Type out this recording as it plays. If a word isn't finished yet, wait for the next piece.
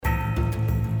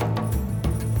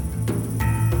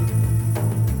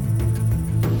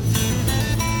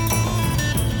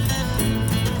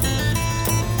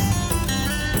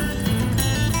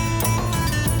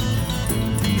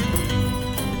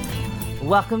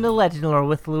welcome to Legend Lore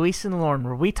with Luis and Lauren,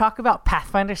 where we talk about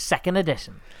Pathfinder 2nd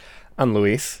Edition. I'm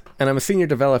Luis, and I'm a senior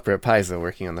developer at Paizo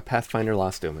working on the Pathfinder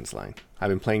Lost Omens line. I've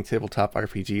been playing tabletop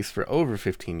RPGs for over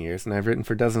 15 years, and I've written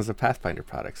for dozens of Pathfinder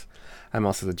products. I'm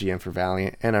also the GM for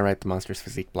Valiant, and I write the Monsters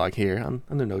Physique blog here on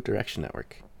the No Direction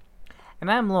Network. And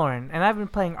I'm Lauren, and I've been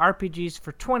playing RPGs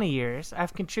for 20 years.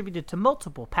 I've contributed to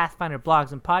multiple Pathfinder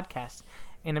blogs and podcasts,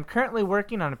 and I'm currently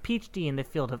working on a PhD in the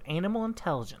field of animal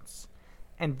intelligence.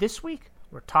 And this week,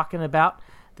 we're talking about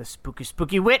the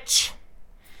spooky witch.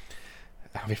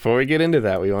 Before we get into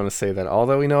that, we want to say that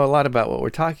although we know a lot about what we're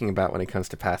talking about when it comes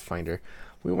to Pathfinder,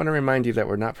 we want to remind you that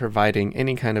we're not providing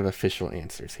any kind of official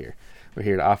answers here. We're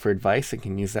here to offer advice and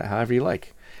can use that however you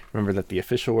like. Remember that the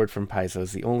official word from Paizo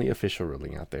is the only official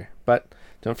ruling out there. But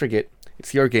don't forget,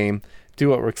 it's your game. Do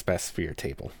what works best for your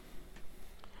table.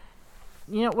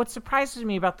 You know, what surprises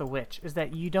me about the witch is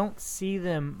that you don't see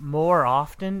them more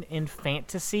often in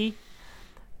fantasy,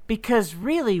 because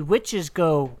really, witches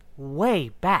go way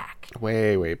back.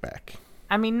 Way back.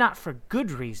 I mean, not for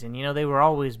good reason. You know, they were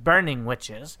always burning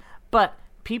witches, but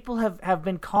people have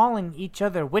been calling each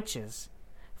other witches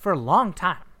for a long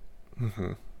time.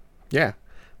 Mm-hmm. Yeah,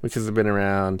 witches have been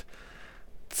around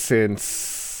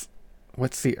since,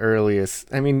 what's the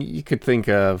earliest? I mean, you could think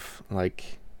of,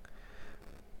 like,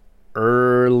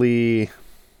 early...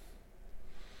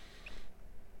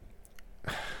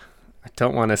 I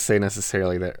don't want to say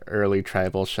necessarily that early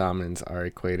tribal shamans are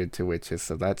equated to witches,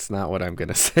 so that's not what I'm going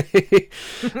to say.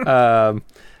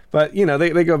 But, you know,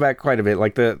 they go back quite a bit.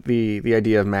 Like the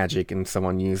idea of magic and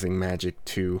someone using magic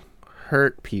to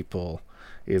hurt people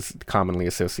is commonly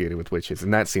associated with witches,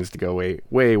 and that seems to go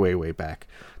way back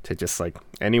to just like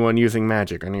anyone using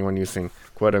magic, anyone using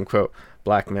quote-unquote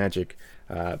black magic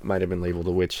might have been labeled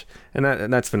a witch. And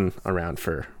that's been around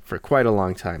for quite a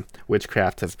long time.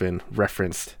 Witchcraft has been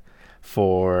referenced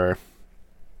for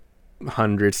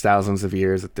hundreds, thousands of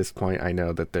years at this point. I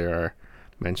know that there are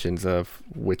mentions of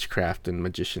witchcraft and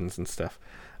magicians and stuff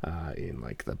in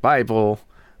like the Bible,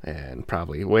 and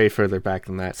probably way further back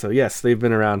than that. So yes, they've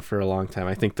been around for a long time.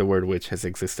 I think the word witch has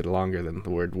existed longer than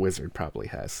the word wizard probably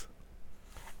has.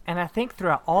 And I think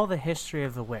throughout all the history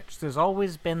of the witch, there's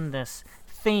always been this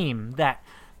theme that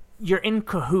you're in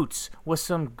cahoots with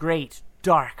some great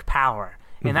dark power,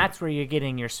 and that's where you're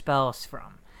getting your spells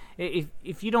from.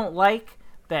 If you don't like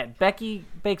that Becky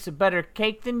bakes a better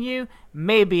cake than you,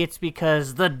 maybe it's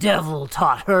because the devil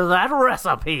taught her that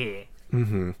recipe.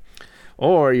 Mm-hmm.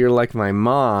 Or you're like my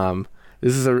mom.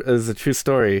 This is a true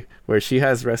story where she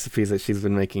has recipes that she's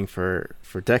been making for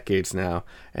decades now,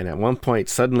 and at one point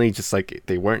suddenly just like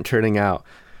they weren't turning out,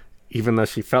 even though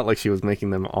she felt like she was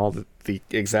making them all the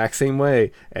exact same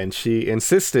way, and she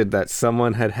insisted that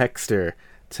someone had hexed her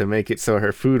to make it so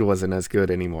her food wasn't as good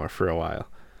anymore for a while.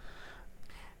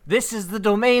 This is the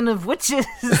domain of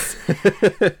witches.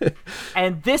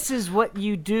 And this is what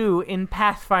you do in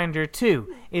Pathfinder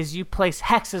 2, is you place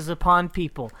hexes upon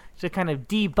people to kind of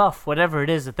debuff whatever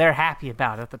it is that they're happy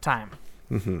about at the time.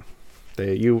 Mm-hmm.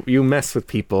 You mess with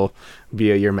people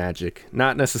via your magic.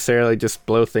 Not necessarily just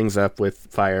blow things up with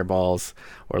fireballs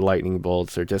or lightning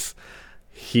bolts or just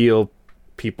heal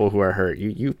people who are hurt.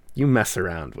 You mess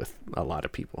around with a lot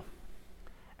of people.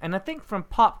 And I think from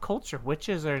pop culture,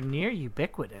 witches are near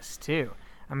ubiquitous, too.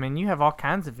 I mean, you have all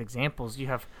kinds of examples. You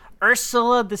have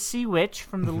Ursula the Sea Witch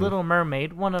from The Little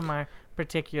Mermaid, one of my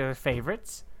particular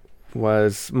favorites.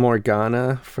 Was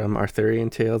Morgana from Arthurian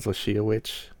Tales, was she a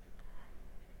witch?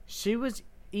 She was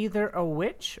either a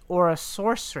witch or a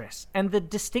sorceress. And the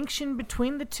distinction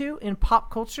between the two in pop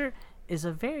culture is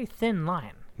a very thin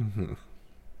line. Mm-hmm.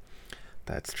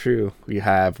 That's true. We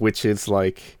have witches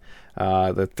like...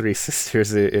 the three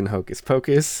sisters in Hocus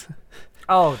Pocus.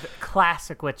 Oh, the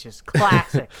classic witches.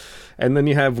 Classic. And then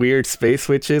you have weird space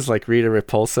witches like Rita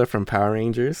Repulsa from Power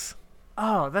Rangers.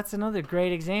 Oh, that's another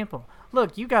great example.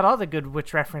 Look, you got all the good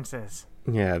witch references.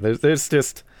 Yeah, there's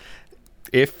just...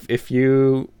 If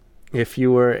you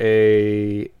were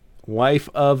a wife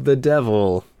of the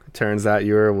devil, it turns out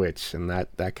you're a witch. And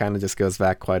that kind of just goes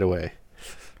back quite a way.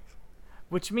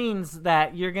 Which means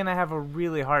that you're going to have a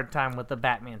really hard time with the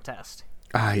Batman test.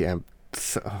 I am.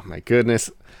 Oh, my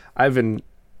goodness. I've been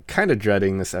kind of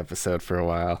dreading this episode for a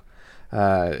while.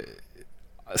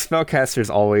 Spellcasters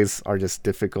always are just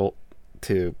difficult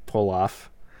to pull off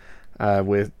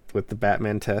with the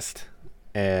Batman test.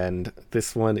 And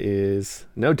this one is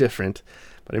no different.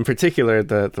 But in particular,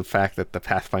 the fact that the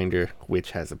Pathfinder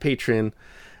witch has a patron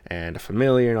and a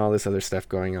familiar and all this other stuff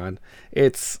going on.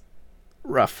 It's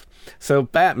rough. So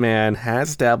Batman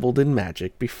has dabbled in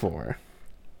magic before,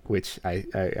 which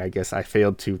I guess I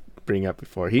failed to bring up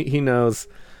before. He knows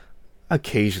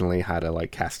occasionally how to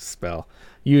like cast a spell.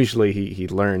 Usually he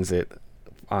learns it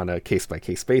on a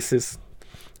case-by-case basis.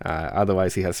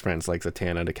 Otherwise, he has friends like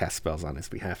Zatanna to cast spells on his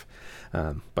behalf.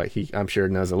 But he, I'm sure,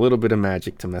 knows a little bit of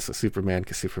magic to mess with Superman,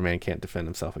 because Superman can't defend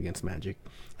himself against magic.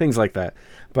 Things like that.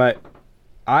 But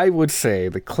I would say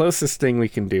the closest thing we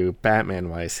can do,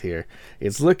 Batman-wise here,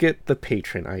 is look at the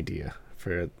patron idea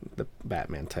for the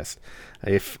Batman test.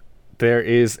 If there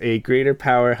is a greater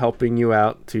power helping you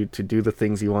out to do the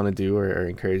things you want to do, or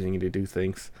encouraging you to do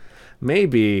things,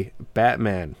 maybe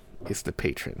Batman is the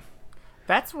patron.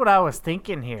 That's what I was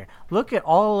thinking here. Look at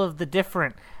all of the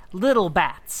different little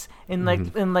bats and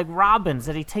like robins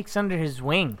that he takes under his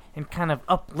wing and kind of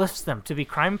uplifts them to be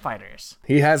crime fighters.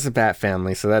 He has a bat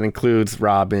family, so that includes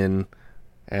Robin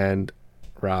and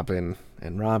Robin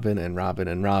and Robin and Robin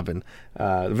and Robin.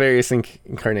 The various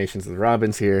incarnations of the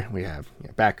Robins here. We have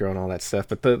Batgirl and all that stuff.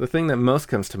 But the thing that most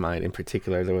comes to mind in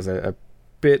particular, there was a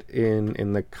bit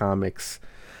in the comics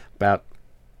about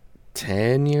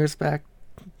 10 years back,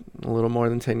 a little more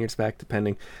than 10 years back,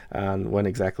 depending on when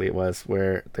exactly it was,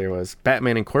 where there was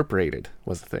Batman Incorporated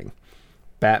was the thing.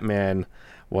 Batman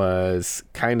was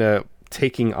kind of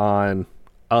taking on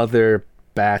other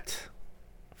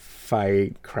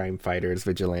crime fighters,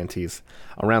 vigilantes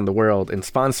around the world and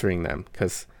sponsoring them,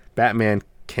 because Batman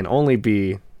can only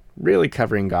be really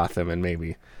covering Gotham and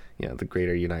maybe the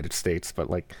greater United States, but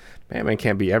like Batman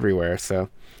can't be everywhere. So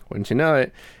wouldn't you know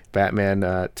it,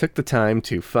 Batman took the time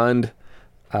to fund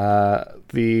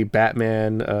the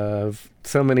Batman of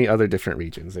so many other different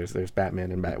regions. There's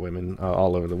Batman and Batwomen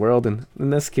all over the world, and in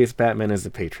this case, Batman is the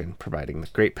patron, providing the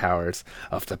great powers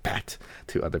of the Bat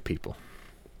to other people.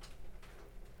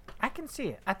 I can see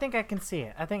it. I think I can see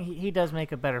it. I think he does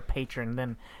make a better patron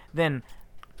than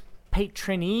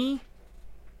patronee.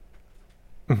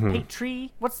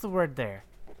 Patri? What's the word there?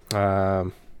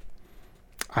 I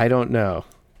don't know.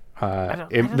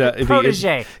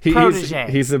 Protege.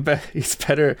 He's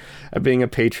better at being a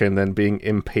patron than being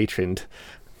impatroned.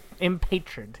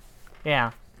 Impatroned.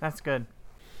 Yeah, that's good.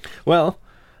 Well,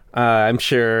 I'm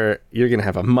sure you're going to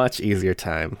have a much easier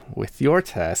time with your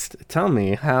test. Tell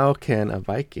me, how can a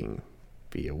Viking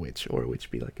be a witch, or a witch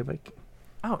be like a Viking?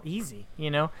 Oh, easy.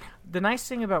 The nice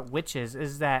thing about witches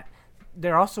is that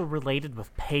they're also related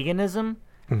with paganism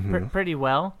pretty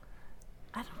well.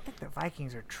 I don't think the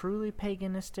Vikings are truly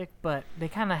paganistic, but they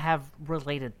kind of have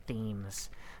related themes.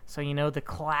 So, the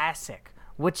classic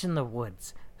witch in the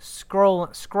woods,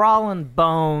 scrawling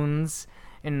bones,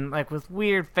 and like with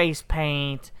weird face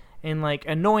paint, and like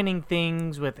anointing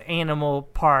things with animal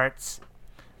parts.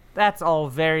 That's all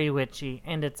very witchy,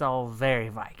 and it's all very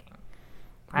Viking.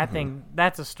 I think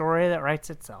that's a story that writes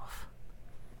itself.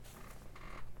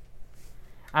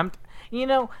 How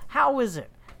is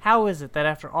it? How is it that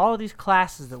after all these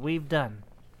classes that we've done,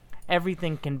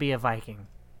 everything can be a Viking?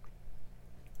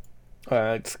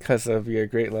 It's because of your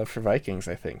great love for Vikings,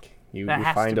 I think. You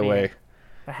find a way.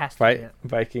 That has to be it.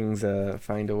 Vikings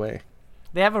find a way.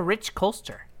 They have a rich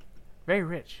culture. Very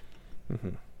rich.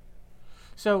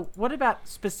 So what about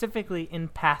specifically in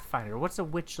Pathfinder? What's a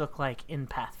witch look like in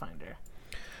Pathfinder?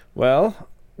 Well,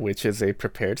 witch is a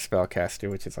prepared spellcaster,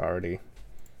 which is already,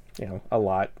 a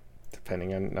lot,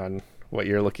 depending on what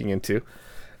you're looking into.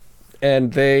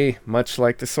 And they, much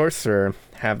like the sorcerer,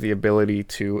 have the ability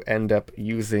to end up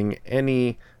using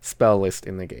any spell list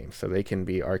in the game. So they can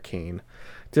be arcane,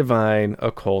 divine,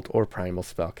 occult, or primal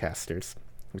spellcasters,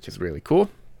 which is really cool.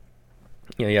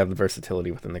 You have the versatility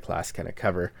within the class, kind of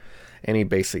cover any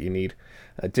base that you need.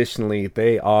 Additionally,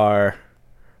 they are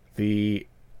the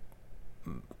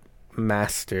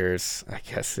masters, I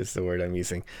guess is the word I'm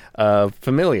using, of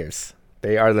familiars.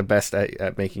 They are the best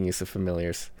at making use of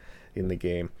familiars in the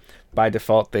game. By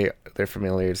default, their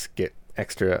familiars get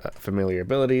extra familiar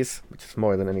abilities, which is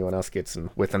more than anyone else gets, and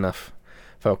with enough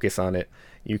focus on it,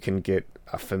 you can get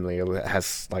a familiar that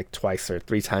has like twice or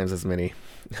three times as many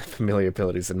familiar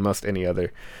abilities than most any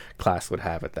other class would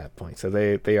have at that point. So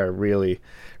they are really,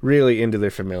 really into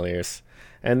their familiars.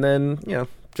 And then,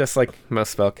 just like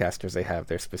most spellcasters, they have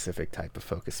their specific type of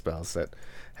focus spells that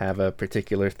have a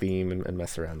particular theme and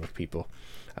mess around with people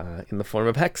in the form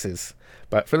of hexes.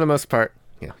 But for the most part,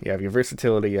 you have your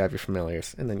versatility, you have your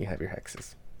familiars, and then you have your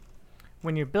hexes.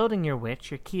 When you're building your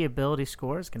witch, your key ability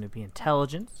score is going to be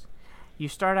intelligence. You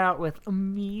start out with a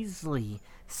measly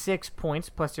 6 points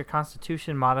plus your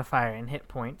constitution modifier and hit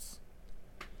points.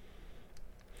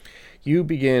 You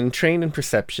begin trained in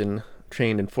perception,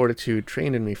 trained in fortitude,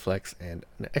 trained in reflex, and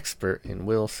an expert in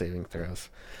will saving throws.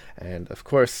 And of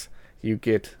course, you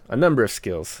get a number of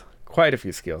skills quite a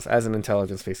few skills. As an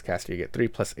intelligence-based caster, you get 3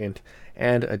 plus int,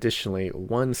 and additionally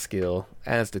 1 skill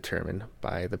as determined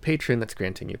by the patron that's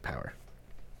granting you power.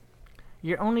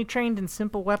 You're only trained in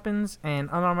simple weapons and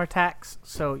unarmored attacks,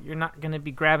 so you're not going to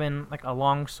be grabbing like a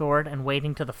long sword and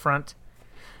wading to the front.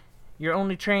 You're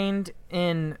only trained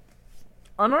in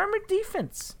unarmored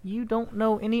defense. You don't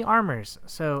know any armors,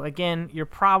 so again, you're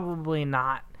probably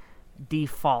not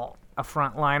default a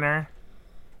frontliner.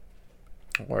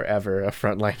 Or ever a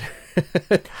frontliner.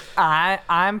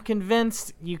 I'm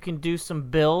convinced you can do some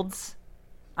builds.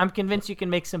 I'm convinced you can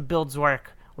make some builds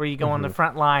work where you go on the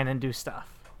front line and do stuff.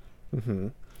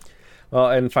 Well,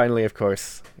 and finally, of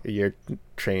course, you're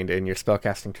trained in your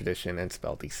spellcasting tradition and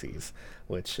spell DCs,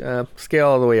 which scale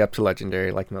all the way up to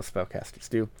legendary like most spellcasters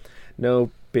do.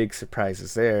 No big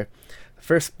surprises there. The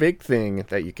first big thing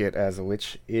that you get as a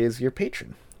witch is your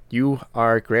patron. You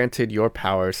are granted your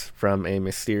powers from a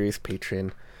mysterious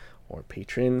patron or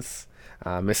patrons,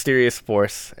 mysterious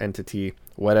force, entity,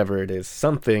 whatever it is.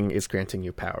 Something is granting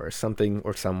you power. Something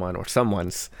or someone or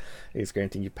someone's is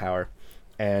granting you power.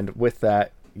 And with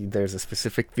that, there's a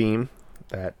specific theme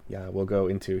that we'll go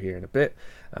into here in a bit.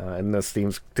 And those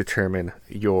themes determine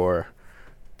your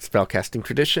spellcasting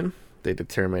tradition. They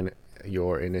determine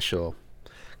your initial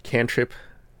cantrip,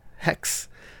 hex,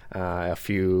 a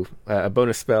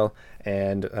bonus spell,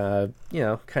 and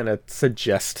kind of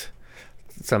suggest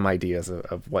some ideas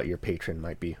of what your patron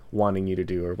might be wanting you to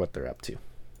do or what they're up to.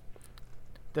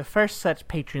 The first such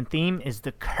patron theme is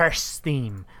the curse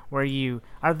theme, where you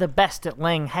are the best at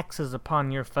laying hexes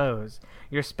upon your foes.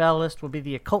 Your spell list will be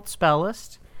the occult spell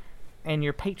list, and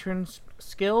your patron's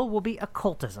skill will be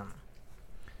occultism.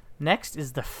 Next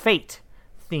is the fate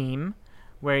theme,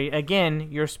 where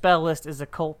again your spell list is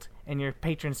occult and your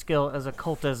patron skill is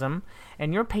occultism,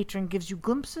 and your patron gives you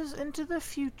glimpses into the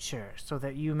future so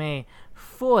that you may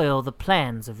foil the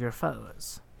plans of your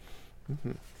foes.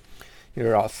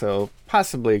 You're also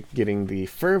possibly getting the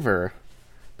fervor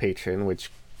patron, which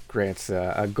grants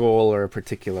a goal or a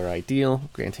particular ideal,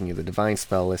 granting you the divine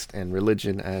spell list and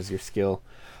religion as your skill.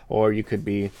 Or you could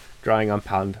be drawing on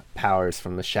powers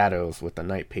from the shadows with the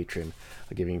night patron,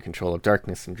 giving you control of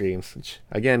darkness and dreams, which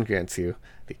again grants you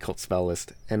the occult spell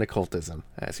list and occultism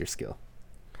as your skill.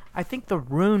 I think the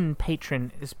rune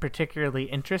patron is particularly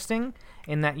interesting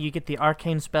in that you get the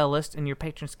arcane spell list and your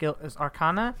patron skill is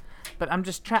arcana. But I'm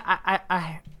just trying.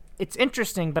 It's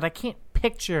interesting, but I can't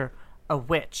picture a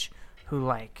witch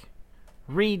who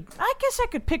read. I guess I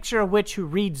could picture a witch who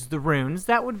reads the runes.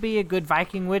 That would be a good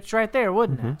Viking witch right there,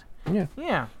 wouldn't it?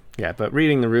 Yeah. But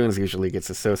reading the runes usually gets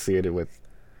associated with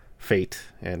fate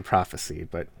and prophecy.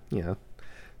 But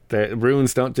the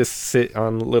runes don't just sit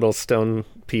on little stone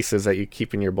pieces that you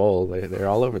keep in your bowl. They're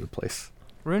all over the place.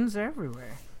 Runes are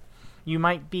everywhere. You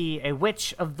might be a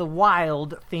witch of the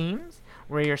wild themes,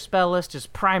 where your spell list is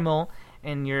primal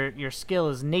and your skill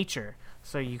is nature,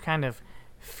 so you kind of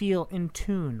feel in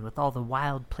tune with all the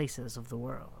wild places of the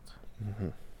world.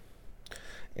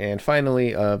 And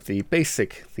finally, of the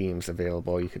basic themes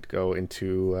available, you could go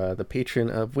into the patron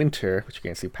of winter, which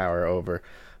grants you power over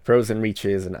frozen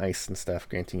reaches and ice and stuff,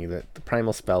 granting you the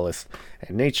primal spell list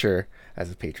and nature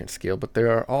as a patron skill. But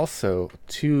there are also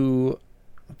 2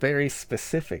 very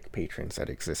specific patrons that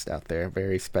exist out there,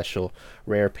 very special,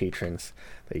 rare patrons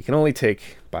that you can only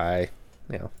take by,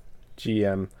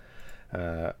 GM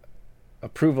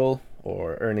approval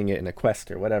or earning it in a quest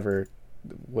or whatever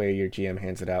way your GM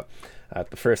hands it out.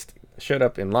 The first showed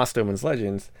up in Lost Omens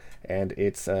Legends, and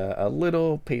it's a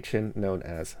little patron known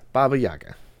as Baba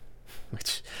Yaga,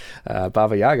 which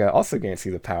Baba Yaga also grants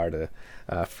you the power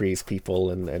to freeze people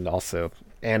and also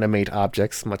animate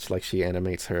objects, much like she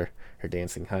animates her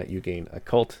dancing hut. You gain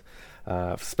occult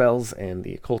spells and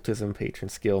the occultism patron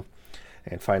skill.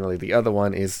 And finally, the other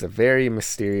one is the very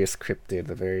mysterious cryptid,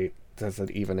 the very doesn't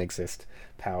even exist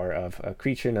power of a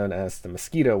creature known as the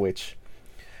Mosquito Witch,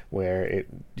 where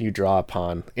you draw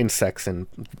upon insects and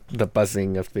the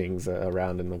buzzing of things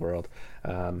around in the world,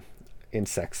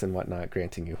 insects and whatnot,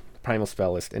 granting you primal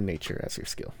spell list and nature as your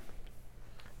skill.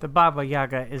 The Baba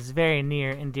Yaga is very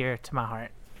near and dear to my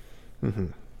heart.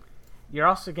 You're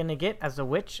also going to get, as a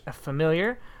witch, a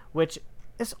familiar, which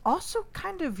is also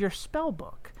kind of your spell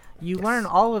book. You learn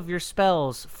all of your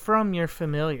spells from your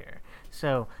familiar,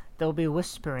 so they'll be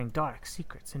whispering dark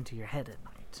secrets into your head at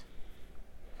night.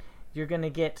 You're going to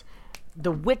get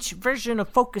the witch version of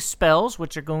focus spells,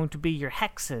 which are going to be your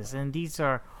hexes, and these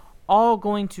are all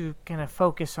going to kind of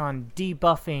focus on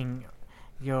debuffing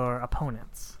your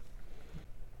opponents.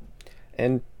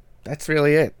 And that's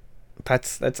really it.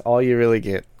 that's all you really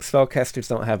get. Spellcasters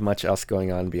don't have much else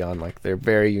going on beyond like their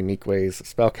very unique ways of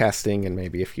spellcasting and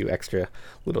maybe a few extra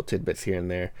little tidbits here and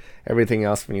there. Everything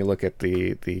else, when you look at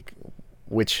the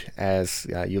witch as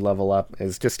you level up,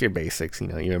 is just your basics. You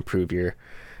know, you improve your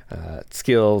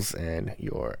skills and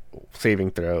your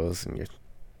saving throws and your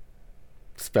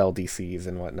spell DCs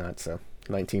and whatnot. So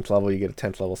 19th level, you get a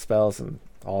 10th level spells and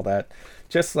all that,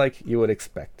 just like you would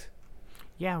expect.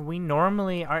 Yeah, we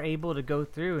normally are able to go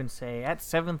through and say at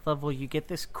 7th level you get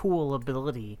this cool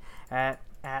ability, at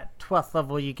 12th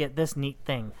level you get this neat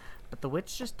thing, but the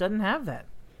witch just doesn't have that.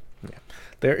 Yeah.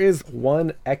 There is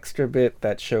one extra bit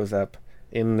that shows up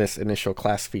in this initial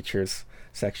class features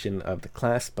section of the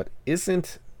class, but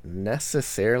isn't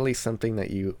necessarily something that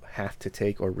you have to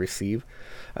take or receive.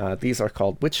 These are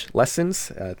called witch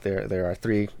lessons. There are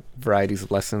 3 varieties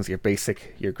of lessons: your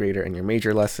basic, your greater, and your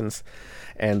major lessons.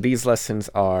 And these lessons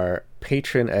are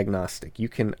patron agnostic. You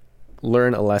can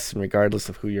learn a lesson regardless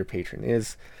of who your patron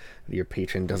is. Your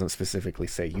patron doesn't specifically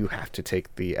say you have to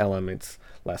take the elements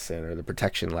lesson or the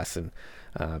protection lesson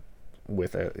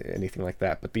with anything like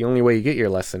that. But the only way you get your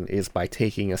lesson is by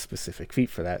taking a specific feat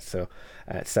for that. So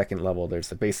at 2nd level, there's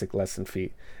the basic lesson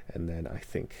feat. And then I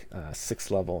think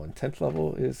 6th level and 10th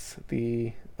level is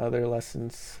the other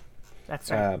lessons.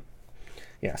 That's right.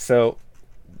 Yeah, so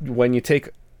when you take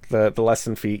the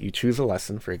lesson feat, you choose a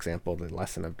lesson, for example, the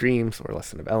lesson of dreams or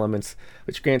lesson of elements,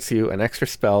 which grants you an extra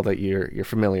spell that you're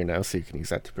familiar now, so you can use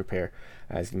that to prepare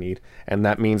as you need. And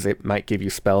that means it might give you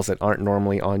spells that aren't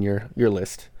normally on your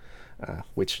list,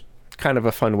 which kind of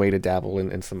a fun way to dabble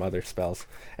in some other spells.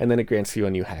 And then it grants you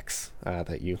a new hex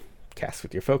that you cast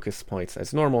with your focus points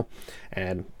as normal.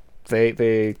 And they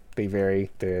vary.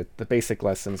 The basic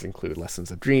lessons include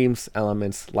lessons of dreams,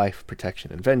 elements, life,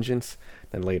 protection, and vengeance.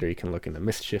 Then later you can look into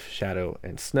mischief, shadow,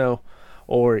 and snow,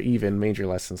 or even major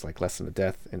lessons like lesson of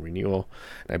death and renewal.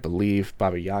 And I believe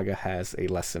Baba Yaga has a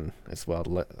lesson as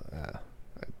well.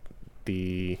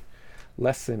 The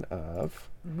lesson of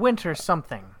winter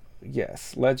something.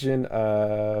 Yes, Legend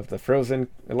of the Frozen,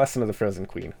 Lesson of the Frozen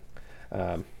Queen,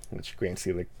 which grants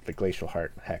you the Glacial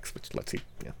Heart hex, which lets you,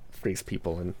 freeze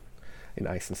people in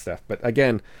ice and stuff. But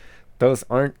again, those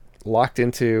aren't locked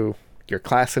into your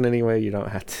class in any way. You don't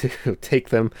have to take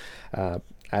them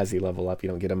as you level up. You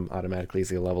don't get them automatically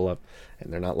as you level up,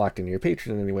 and they're not locked into your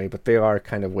patron in any way, but they are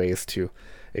kind of ways to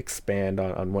expand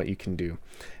on what you can do.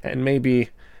 And maybe,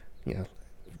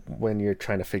 when you're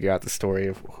trying to figure out the story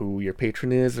of who your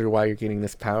patron is or why you're getting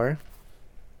this power,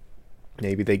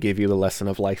 maybe they give you the lesson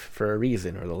of life for a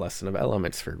reason, or the lesson of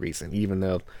elements for a reason, even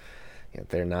though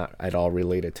they're not at all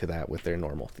related to that with their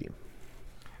normal theme.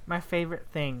 My favorite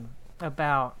thing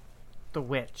about the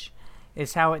Witch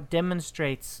is how it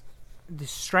demonstrates the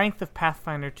strength of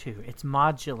Pathfinder 2, its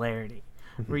modularity,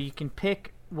 where you can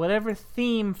pick whatever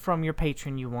theme from your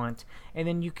patron you want, and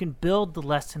then you can build the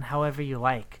lesson however you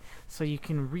like, so you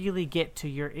can really get to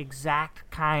your exact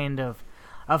kind of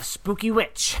spooky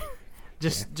witch,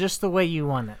 just the way you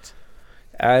want it.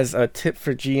 As a tip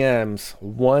for GMs,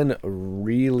 one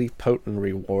really potent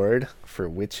reward for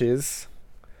witches,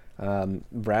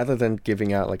 rather than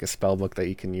giving out like a spell book that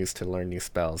you can use to learn new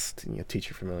spells, to teach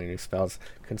your familiar new spells,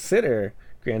 consider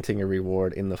granting a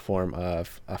reward in the form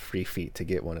of a free feat to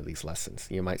get one of these lessons.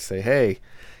 You might say, hey,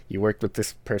 you worked with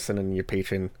this person and your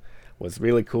patron was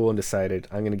really cool and decided,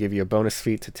 I'm going to give you a bonus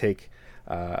feat to take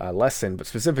a lesson, but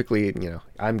specifically,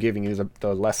 I'm giving you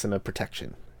the lesson of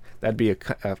protection. That'd be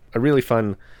a really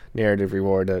fun narrative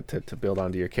reward to build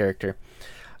onto your character.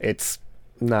 It's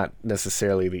not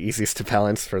necessarily the easiest to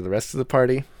balance for the rest of the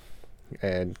party,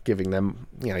 and giving them,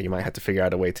 you might have to figure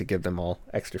out a way to give them all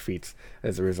extra feats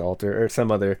as a result, or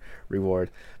some other reward.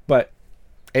 But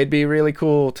it'd be really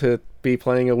cool to be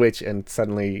playing a witch and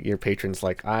suddenly your patron's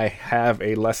like, I have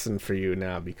a lesson for you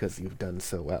now because you've done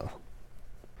so well.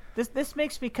 This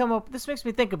makes me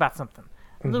think about something.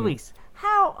 Luis,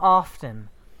 how often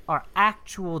are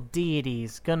actual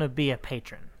deities gonna be a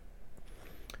patron?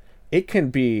 It can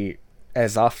be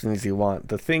as often as you want.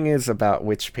 The thing is about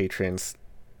witch patrons,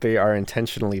 they are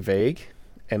intentionally vague,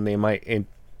 and they might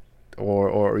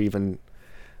or even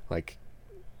like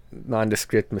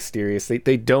nondescript, mysterious.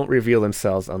 They don't reveal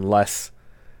themselves unless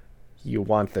you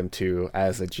want them to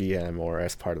as a GM or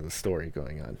as part of the story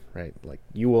going on, right? Like,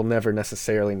 you will never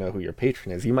necessarily know who your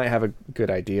patron is. You might have a good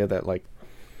idea that, like,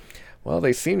 well,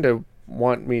 they seem to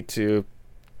want me to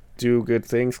do good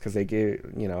things because they gave,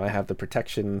 I have the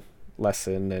protection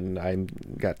lesson and I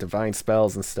got divine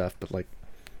spells and stuff, but like,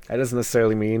 that doesn't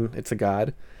necessarily mean it's a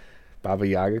god. Baba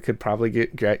Yaga could probably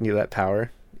grant you that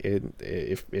power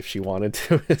if she wanted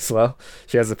to as well.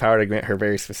 She has the power to grant her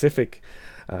very specific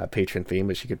patron theme,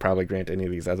 but she could probably grant any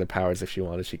of these other powers if she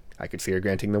wanted. I could see her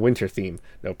granting the winter theme,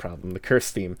 no problem. The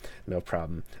curse theme, no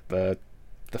problem. The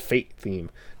fate theme,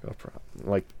 no problem.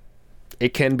 Like,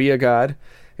 it can be a god.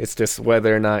 It's just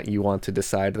whether or not you want to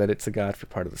decide that it's a god for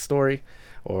part of the story,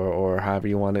 or however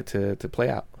you want it to play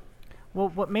out. Well,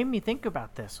 what made me think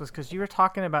about this was because you were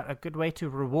talking about a good way to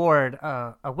reward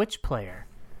a witch player.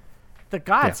 The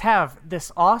gods have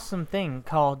this awesome thing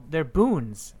called their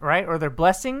boons, right? Or their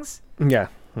blessings. Yeah.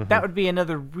 Mm-hmm. That would be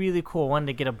another really cool one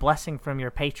to get a blessing from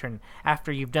your patron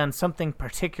after you've done something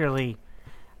particularly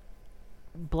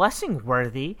blessing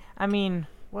worthy. I mean,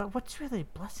 what's really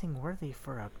blessing worthy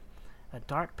for a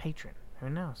dark patron? Who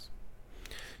knows?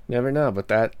 Never know, but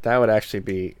that would actually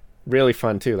be really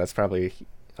fun too. That's probably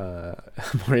a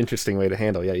more interesting way to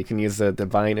handle. Yeah, you can use the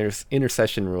divine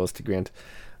intercession rules to grant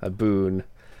a boon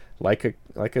like a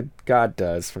god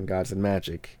does from Gods and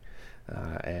Magic,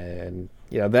 and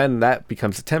then that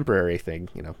becomes a temporary thing.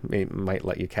 Might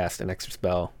let you cast an extra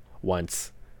spell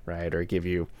once, right, or give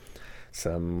you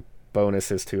some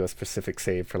bonuses to a specific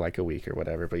save for like a week or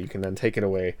whatever, but you can then take it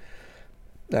away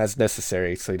as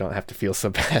necessary, so you don't have to feel so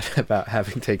bad about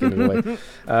having taken it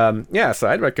away. So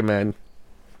I'd recommend,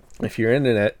 if you're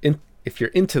into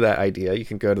that idea, you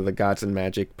can go to the Gods and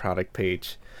Magic product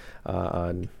page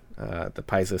on the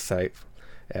Paizo site,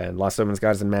 and Lost Omens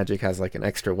Gods and Magic has like an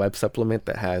extra web supplement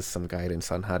that has some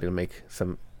guidance on how to make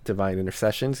some divine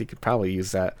intercessions. You could probably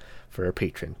use that for a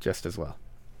patron just as well.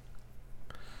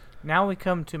 Now we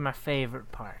come to my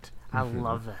favorite part. I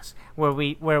love this, where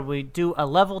we do a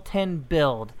level 10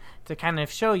 build to kind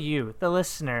of show you, the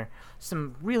listener,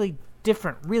 some really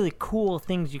different, really cool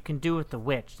things you can do with the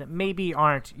witch that maybe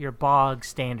aren't your bog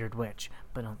standard witch,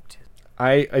 but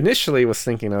I initially was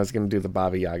thinking I was going to do the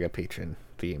Baba Yaga patron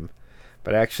theme,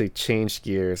 but I actually changed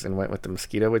gears and went with the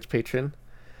Mosquito Witch patron,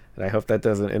 and I hope that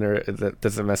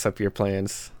doesn't mess up your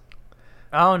plans.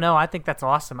 Oh, no, I think that's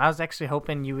awesome. I was actually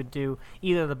hoping you would do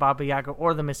either the Baba Yaga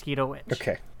or the Mosquito Witch.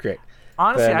 Okay, great.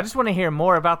 Honestly, I just want to hear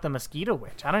more about the Mosquito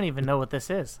Witch. I don't even know what this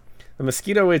is. The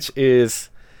Mosquito Witch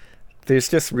there's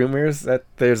just rumors that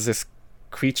there's this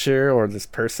creature or this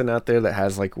person out there that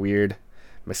has like weird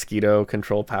mosquito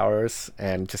control powers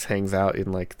and just hangs out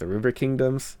in like the river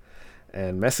kingdoms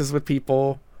and messes with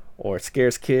people or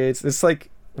scares kids. It's like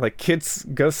kids'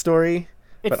 ghost story.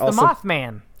 It's the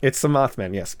Mothman. It's the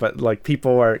Mothman, yes. But like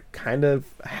people are kind of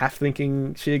half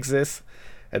thinking she exists,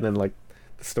 and then like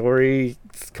the story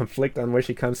conflict on where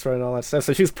she comes from and all that stuff.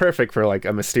 So she's perfect for like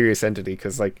a mysterious entity,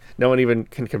 because like no one even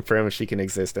can confirm if she can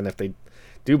exist, and if they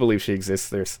do believe she exists,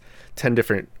 there's 10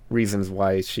 different reasons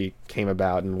why she came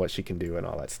about and what she can do and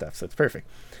all that stuff. So it's perfect.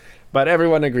 But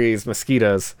everyone agrees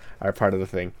mosquitoes are part of the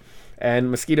thing, and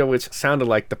Mosquito Witch sounded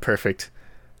like the perfect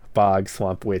bog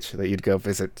swamp witch that you'd go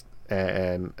visit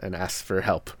and ask for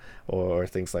help or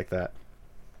things like that.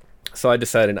 So I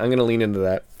decided I'm going to lean into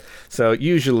that. So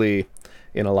usually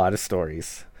in a lot of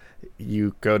stories,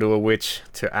 you go to a witch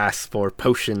to ask for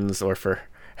potions or for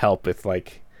help with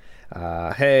like,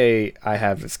 hey, I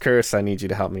have this curse, I need you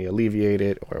to help me alleviate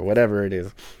it, or whatever it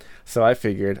is. So I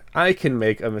figured I can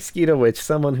make a Mosquito Witch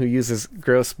someone who uses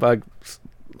gross bugs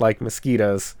like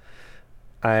mosquitoes.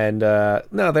 And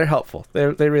no, they're helpful.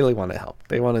 They really want to help.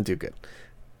 They want to do good.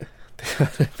 They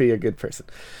want to be a good person.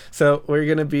 So we're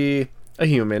going to be a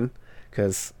human,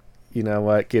 because you know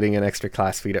what? Getting an extra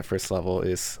class feat at first level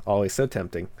is always so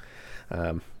tempting.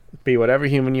 Be whatever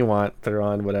human you want. Throw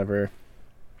on whatever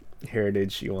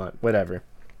heritage you want. Whatever.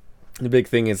 The big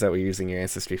thing is that we're using your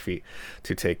ancestry feat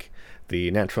to take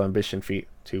the natural ambition feat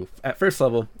to, at first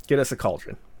level, get us a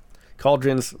cauldron.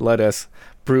 Cauldrons let us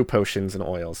brew potions and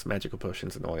oils, magical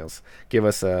potions and oils. Give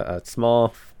us a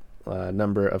small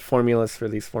number of formulas for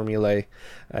these formulae,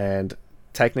 and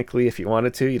technically, if you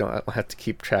wanted to, you don't have to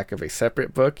keep track of a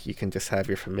separate book. You can just have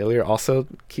your familiar also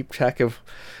keep track of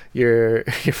your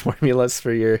formulas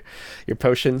for your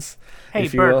potions. Hey,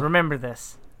 bird, remember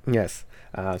this. Yes.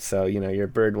 So your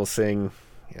bird will sing,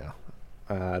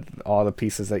 all the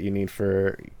pieces that you need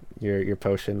for your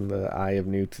potion, the Eye of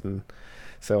Newt, and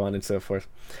so on and so forth.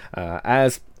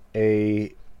 As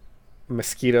a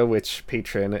Mosquito Witch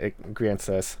patron, it grants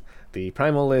us the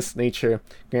Primal List Nature,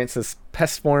 grants us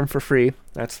Pest Form for free.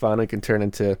 That's fun. It can turn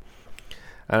into,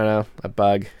 I don't know, a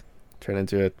bug, turn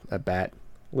into a bat,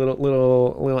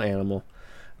 little animal.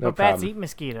 No but problem. Bats eat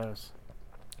mosquitoes.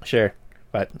 Sure,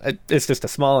 but it's just a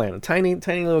small animal, tiny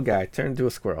little guy, turned into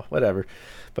a squirrel, whatever.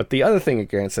 But the other thing it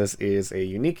grants us is a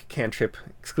unique cantrip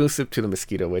exclusive to the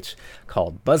Mosquito Witch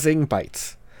called Buzzing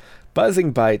Bites.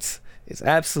 Buzzing Bites is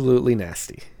absolutely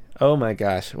nasty. Oh my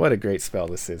gosh, what a great spell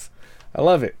this is. I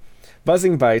love it.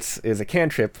 Buzzing Bites is a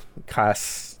cantrip,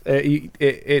 costs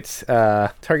It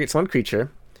targets one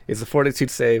creature. It's a fortitude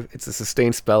save. It's a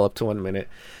sustained spell up to 1 minute.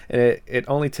 And it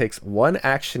only takes one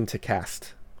action to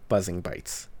cast Buzzing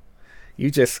Bites.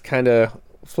 You just kind of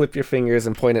flip your fingers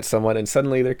and point at someone, and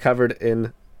suddenly they're covered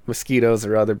in mosquitoes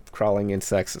or other crawling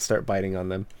insects that start biting on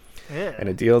them. Yeah. And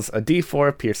it deals a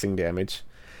d4 piercing damage.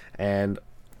 And,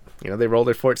 they roll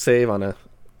their fort save. On a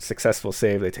successful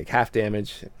save, they take half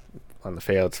damage. On the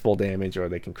fail, it's full damage, or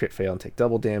they can crit fail and take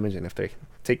double damage. And if they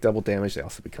take double damage, they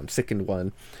also become sickened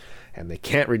 1. And they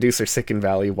can't reduce their sicken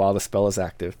value while the spell is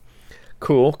active.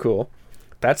 Cool.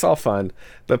 That's all fun.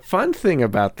 The fun thing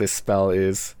about this spell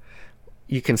is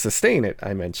you can sustain it,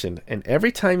 I mentioned. And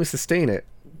every time you sustain it,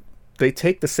 they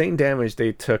take the same damage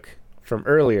they took from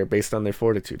earlier based on their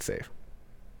fortitude save.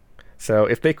 So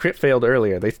if they crit failed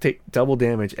earlier, they take double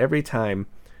damage every time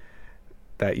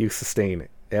that you sustain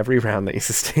it. Every round that you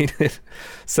sustain it.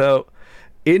 So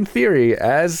in theory,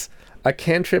 as a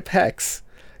cantrip hex,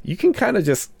 you can kind of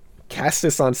just cast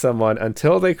this on someone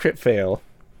until they crit fail,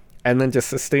 and then just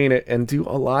sustain it and do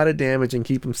a lot of damage and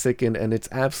keep them sickened, and it's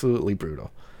absolutely brutal.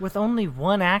 With only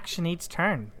one action each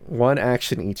turn. One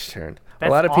action each turn. That's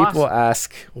a lot of people awesome.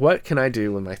 ask, what can I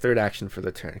do with my third action for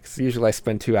the turn? Because usually I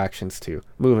spend 2 actions to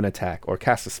move an attack or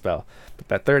cast a spell. But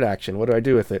that third action, what do I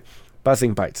do with it?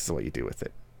 Buzzing Bites is what you do with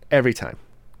it. Every time.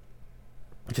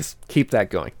 Just keep that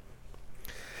going.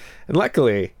 And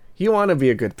luckily, you want to be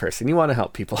a good person. You want to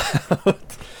help people out.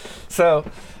 So,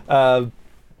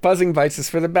 Buzzing Bites is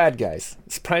for the bad guys.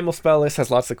 This primal spell list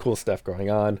has lots of cool stuff going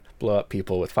on. Blow up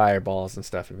people with fireballs and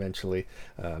stuff eventually.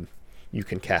 You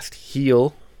can cast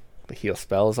Heal. The Heal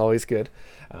spell is always good.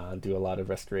 Do a lot of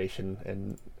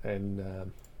restoration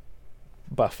and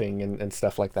buffing and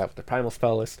stuff like that with the primal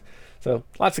spell list. So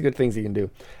lots of good things you can do.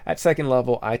 At second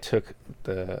level, I took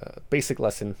the basic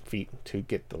lesson feat to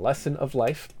get the Lesson of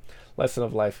Life. Lesson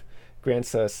of Life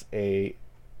grants us a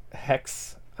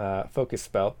hex focus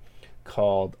spell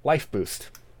called Life Boost.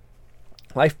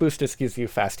 Life Boost just gives you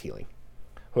fast healing.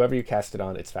 Whoever you cast it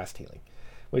on, it's fast healing,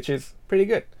 which is pretty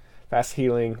good. Fast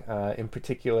healing, in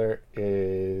particular,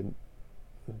 in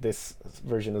this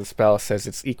version of the spell, says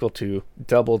it's equal to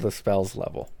double the spell's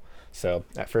level. So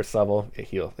at first level,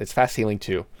 it's fast healing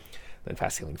 2, then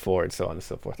fast healing 4, and so on and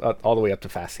so forth, all the way up to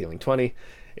fast healing 20.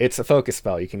 It's a focus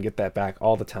spell. You can get that back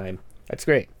all the time. That's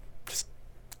great. Just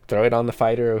throw it on the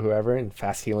fighter or whoever, and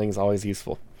fast healing is always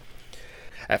useful.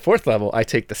 At 4th level, I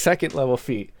take the 2nd level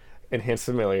feat, Enhanced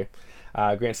Familiar.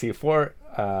 Grants you 4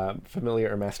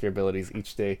 familiar or mastery abilities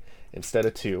each day instead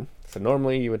of 2. So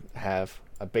normally you would have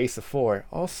a base of 4.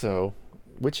 Also,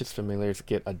 Witch's Familiars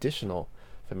get additional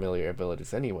familiar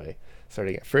abilities anyway,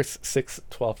 starting at 1st, 6th,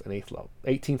 12th, and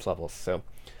 18th levels. So,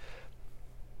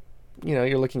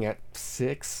 you're looking at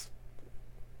 6,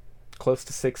 close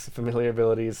to 6 familiar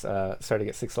abilities starting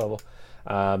at 6th level.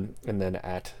 And then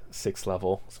at 6th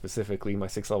level, specifically, my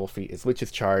 6th level feat is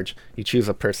Witch's Charge. You choose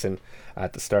a person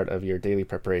at the start of your daily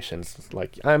preparations.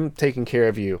 Like, I'm taking care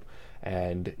of you.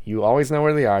 And you always know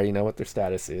where they are. You know what their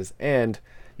status is. And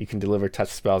you can deliver touch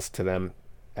spells to them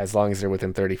as long as they're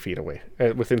within 30 feet away,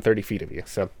 within 30 feet of you.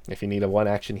 So if you need a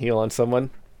 1-action heal on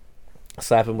someone,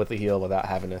 slap them with the heal without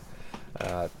having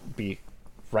to be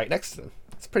right next to them.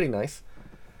 It's pretty nice.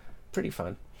 Pretty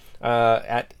fun.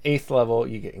 At 8th level,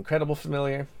 you get Incredible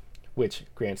Familiar, which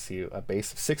grants you a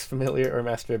base of 6 familiar or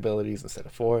master abilities instead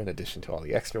of 4, in addition to all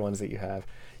the extra ones that you have.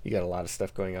 You got a lot of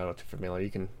stuff going on with the familiar.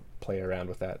 You can play around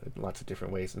with that in lots of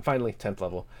different ways. And finally, 10th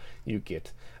level, you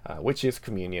get Witch's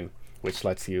Communion, which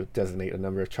lets you designate a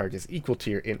number of charges equal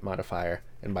to your int modifier.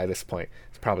 And by this point,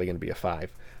 it's probably going to be a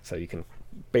 5. So you can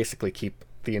basically keep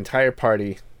the entire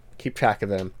party, keep track of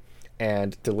them,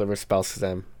 and deliver spells to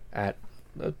them at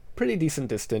a pretty decent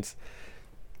distance.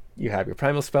 You have your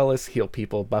primal spell list, heal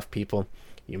people, buff people.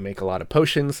 You make a lot of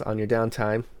potions on your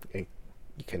downtime. And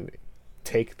you can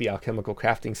take the alchemical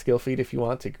crafting skill feat if you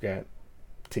want to get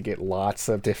lots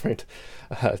of different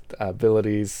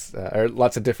abilities, or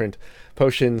lots of different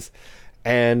potions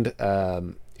and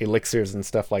elixirs and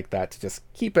stuff like that to just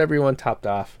keep everyone topped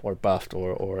off or buffed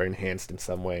or enhanced in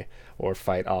some way, or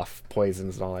fight off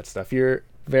poisons and all that stuff. You're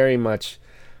very much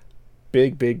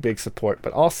big support,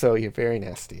 but also you're very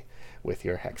nasty with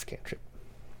your hex cantrip.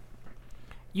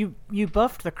 You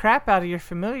buffed the crap out of your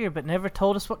familiar, but never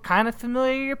told us what kind of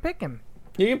familiar you're picking.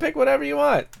 You can pick whatever you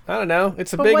want. I don't know.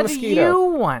 It's a but big what mosquito. do you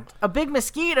want? A big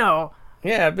mosquito?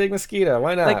 Yeah, a big mosquito.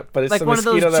 Why not? But it's like a one of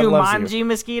mosquito those that loves Jumanji you.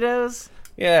 mosquitoes?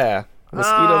 Yeah,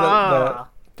 mosquito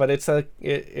but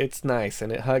it's nice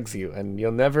and it hugs you, and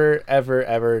you'll never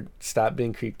ever stop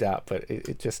being creeped out. But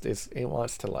it just is. It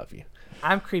wants to love you.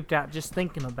 I'm creeped out just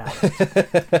thinking about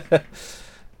it.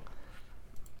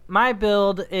 my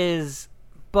build is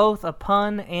both a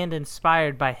pun and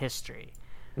inspired by history.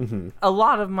 Mm-hmm. A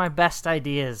lot of my best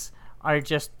ideas are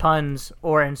just puns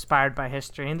or inspired by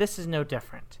history, and this is no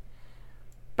different.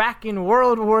 Back in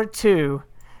World War II,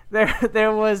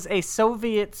 there was a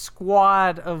Soviet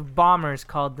squad of bombers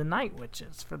called the Night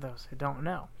Witches, for those who don't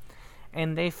know.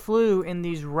 And they flew in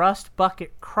these rust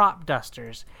bucket crop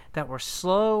dusters that were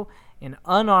slow and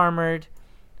unarmored,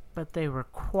 but they were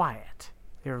quiet.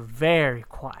 They were very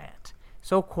quiet.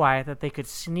 So quiet that they could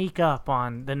sneak up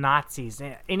on the Nazis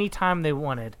anytime they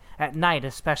wanted, at night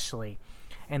especially.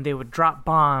 And they would drop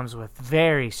bombs with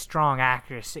very strong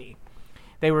accuracy.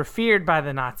 They were feared by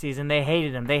the Nazis, and they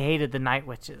hated them. They hated the Night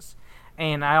Witches.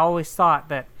 And I always thought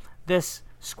that this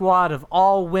squad of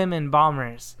all-women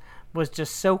bombers was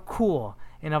just so cool,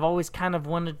 and I've always kind of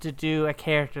wanted to do a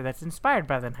character that's inspired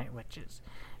by the Night Witches.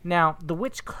 Now, the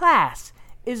witch class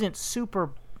isn't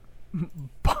super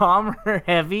bomber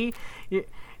heavy.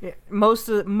 Most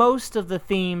of the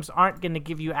themes aren't going to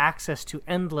give you access to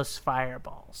endless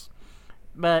fireballs.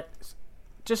 But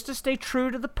just to stay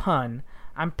true to the pun,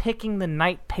 I'm picking the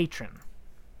Night Patron.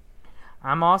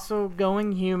 I'm also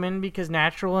going human because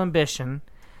natural ambition.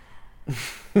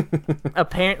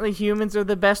 Apparently humans are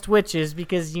the best witches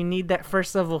because you need that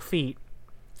first level feat.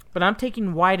 But I'm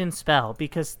taking Widen Spell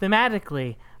because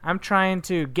thematically I'm trying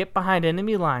to get behind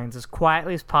enemy lines as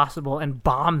quietly as possible and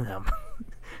bomb them.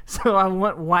 So I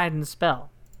want Widen Spell.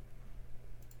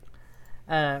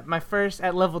 My first,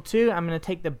 at level 2, I'm going to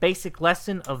take the basic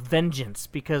lesson of vengeance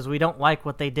because we don't like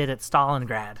what they did at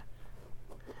Stalingrad.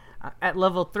 At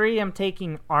level 3, I'm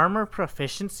taking armor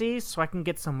proficiency so I can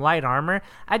get some light armor.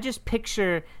 I just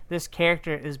picture this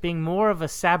character as being more of a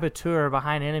saboteur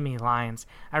behind enemy lines.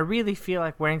 I really feel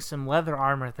like wearing some leather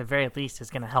armor at the very least is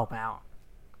going to help out.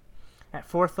 At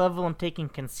 4th level, I'm taking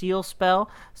Conceal Spell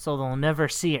so they'll never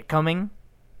see it coming.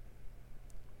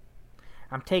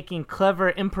 I'm taking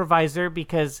Clever Improviser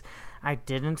because I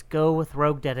didn't go with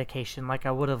Rogue Dedication like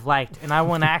I would have liked, and I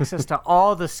want access to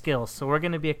all the skills, so we're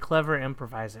going to be a Clever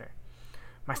Improviser.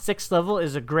 My 6th level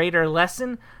is a Greater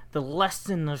Lesson, the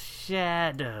Lesson of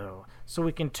Shadow, so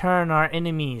we can turn our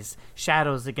enemies'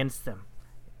 shadows against them.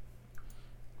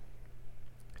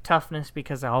 Toughness,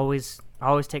 because I always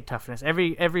take Toughness.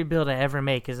 Every build I ever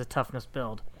make is a Toughness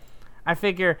build. I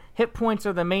figure hit points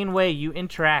are the main way you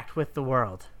interact with the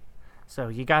world. So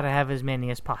you gotta have as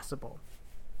many as possible.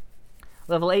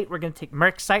 Level 8, we're gonna take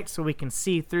Merc Sight so we can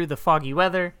see through the foggy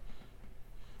weather.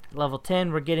 Level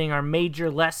 10, we're getting our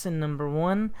major lesson number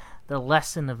 1, the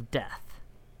Lesson of Death.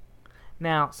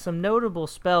 Now, some notable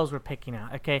spells we're picking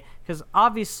out, okay? Because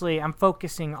obviously I'm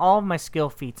focusing all of my skill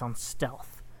feats on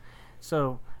stealth.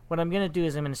 So what I'm gonna do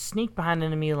is I'm gonna sneak behind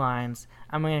enemy lines,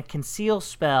 I'm gonna conceal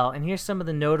spell, and here's some of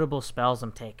the notable spells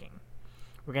I'm taking.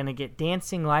 We're going to get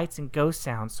Dancing Lights and Ghost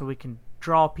Sounds so we can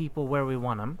draw people where we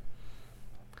want them.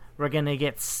 We're going to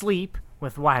get Sleep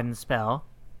with Widen Spell.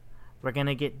 We're going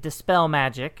to get Dispel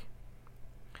Magic.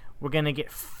 We're going to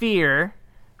get Fear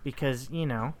because, you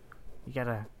know, you got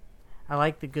to... I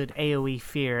like the good AoE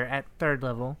Fear at 3rd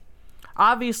level.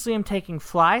 Obviously, I'm taking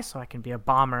Fly so I can be a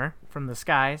bomber from the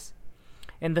skies.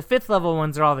 And the 5th level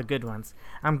ones are all the good ones.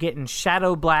 I'm getting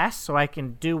Shadow Blast so I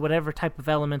can do whatever type of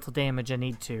elemental damage I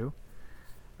need to.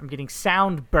 I'm getting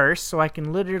Sound Burst so I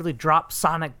can literally drop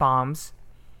sonic bombs.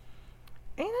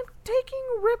 And I'm taking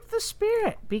Rip the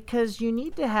Spirit because you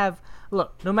need to have...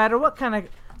 Look, no matter what kind of...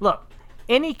 Look,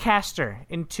 any caster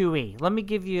in 2E, let me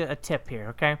give you a tip here,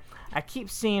 okay? I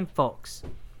keep seeing folks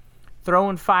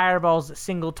throwing fireballs at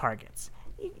single targets.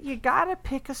 You gotta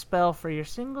pick a spell for your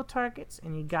single targets,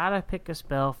 and you gotta pick a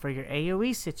spell for your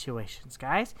AoE situations,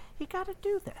 guys. You gotta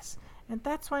do this. And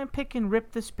that's why I'm picking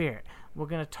Rip the Spirit. We're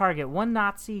going to target one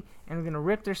Nazi, and we're going to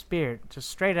rip their spirit just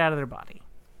straight out of their body.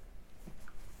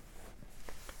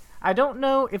 I don't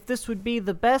know if this would be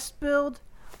the best build,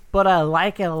 but I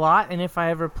like it a lot, and if I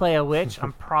ever play a witch,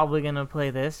 I'm probably going to play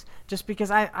this, just because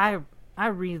I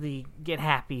really get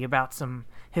happy about some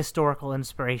historical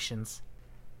inspirations.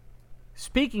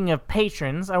 Speaking of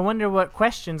patrons, I wonder what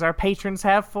questions our patrons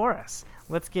have for us.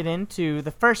 Let's get into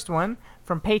the first one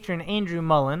from patron Andrew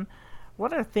Mullen.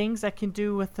 What are things I can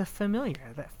do with the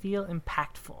familiar that feel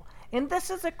impactful? And this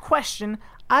is a question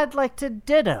I'd like to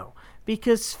ditto,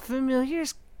 because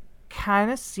familiars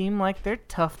kind of seem like they're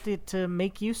tough to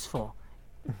make useful.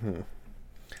 Mm-hmm.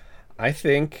 I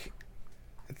think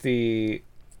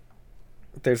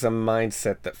there's a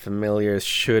mindset that familiars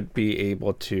should be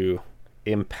able to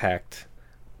impact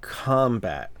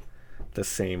combat the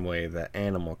same way that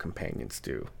animal companions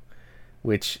do,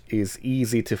 which is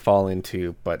easy to fall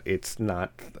into, but it's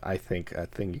not, I think, a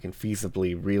thing you can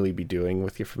feasibly really be doing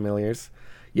with your familiars.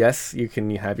 Yes, you can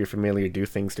have your familiar do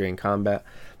things during combat,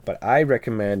 but I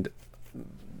recommend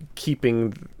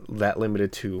keeping that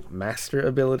limited to master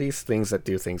abilities, things that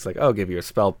do things like, oh, give you a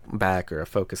spell back or a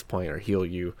focus point or heal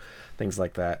you, things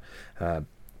like that.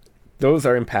 Those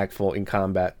are impactful in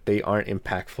combat. They aren't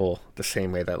impactful the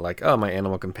same way that, like, oh, my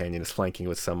animal companion is flanking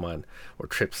with someone or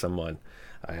trips someone.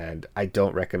 And I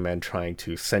don't recommend trying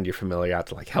to send your familiar out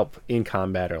to like help in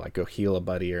combat or like go heal a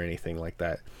buddy or anything like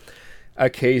that.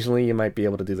 Occasionally you might be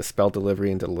able to do the spell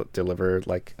delivery and deliver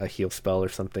like a heal spell or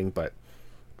something, but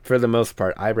for the most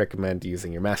part, I recommend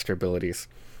using your master abilities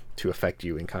to affect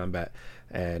you in combat.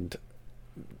 And,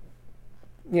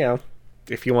 you know,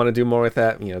 if you want to do more with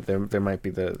that, you know, there might be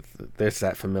there's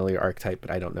that familiar archetype,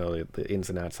 but I don't know the ins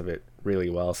and outs of it really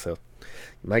well, so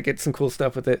you might get some cool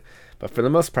stuff with it. But for the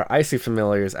most part, I see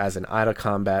familiars as an auto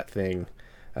combat thing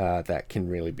that can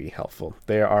really be helpful.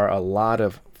 There are a lot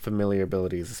of familiar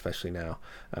abilities, especially now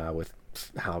with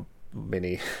how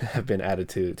many have been added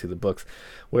to the books,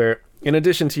 where in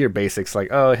addition to your basics like,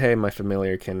 oh, hey, my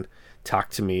familiar can talk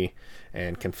to me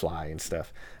and can fly and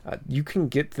stuff, you can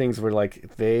get things where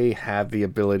like they have the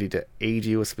ability to aid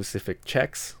you with specific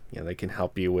checks. You know, they can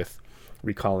help you with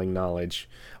recalling knowledge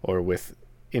or with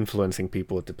influencing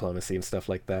people with diplomacy and stuff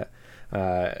like that.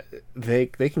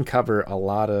 They can cover a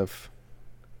lot of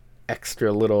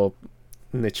extra little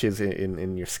niches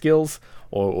in your skills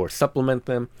or supplement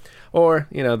them, or,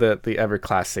 you know, the ever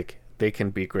classic, they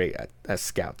can be great as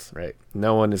scouts, right?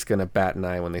 No one is going to bat an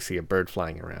eye when they see a bird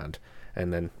flying around,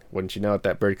 and then wouldn't you know it,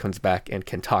 that bird comes back and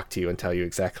can talk to you and tell you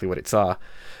exactly what it saw.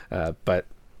 But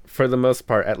for the most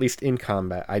part, at least in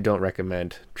combat, I don't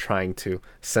recommend trying to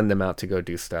send them out to go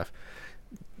do stuff.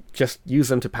 Just use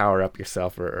them to power up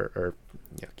yourself or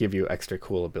you know, give you extra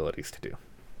cool abilities to do.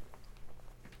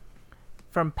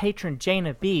 From patron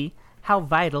Jaina B, how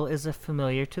vital is a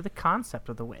familiar to the concept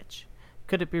of the witch?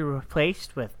 Could it be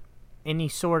replaced with any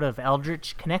sort of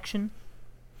eldritch connection?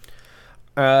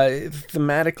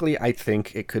 Thematically, I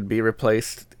think it could be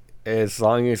replaced as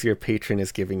long as your patron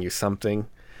is giving you something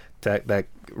that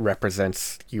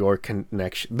represents your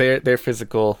connection, their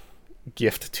physical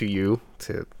gift to you.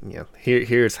 To, you know,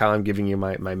 here's how I'm giving you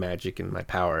my magic and my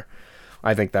power.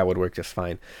 I think that would work just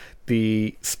fine.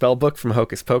 The spell book from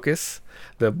Hocus Pocus,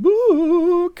 the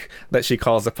book that she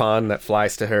calls upon that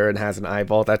flies to her and has an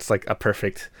eyeball, that's like a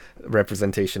perfect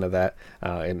representation of that.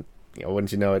 And, you know,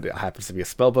 wouldn't you know it happens to be a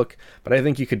spell book? But I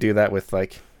think you could do that with,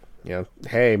 like, you know,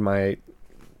 hey, my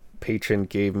patron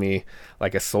gave me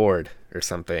like a sword or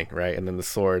something, right? And then the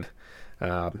sword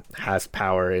has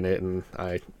power in it, and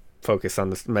I focus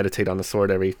on this, meditate on the sword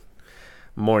every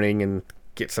morning and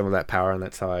get some of that power, and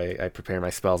that's how I prepare my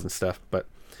spells and stuff. But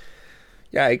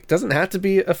yeah, it doesn't have to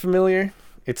be a familiar.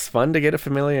 It's fun to get a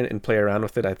familiar and play around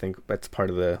with it. I think that's part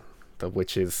of the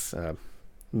witch's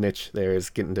niche there, is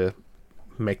getting to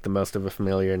make the most of a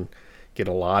familiar and get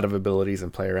a lot of abilities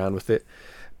and play around with it.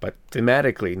 But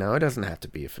thematically, no, it doesn't have to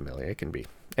be a familiar. It can be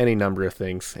any number of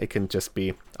things. It can just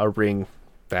be a ring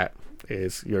that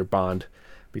is your bond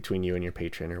between you and your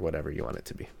patron, or whatever you want it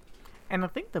to be. And I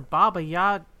think the Baba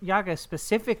Yaga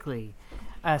specifically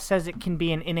says it can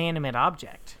be an inanimate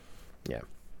object. Yeah,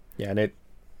 and it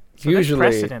so usually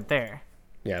there's precedent there.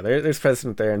 Yeah, there's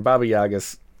precedent there, and Baba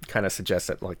Yaga's kind of suggests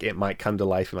that like it might come to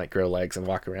life, it might grow legs and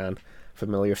walk around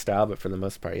familiar style, but for the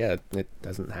most part, yeah, it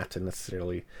doesn't have to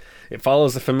necessarily. It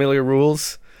follows the familiar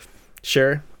rules,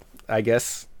 sure, I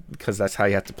guess, because that's how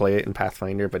you have to play it in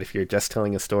Pathfinder. But if you're just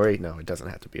telling a story, no, it doesn't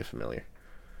have to be a familiar.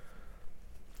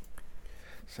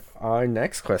 So our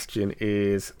next question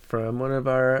is from one of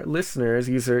our listeners,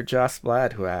 user Joss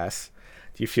Blad, who asks,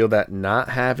 do you feel that not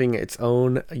having its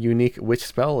own unique witch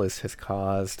spell list has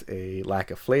caused a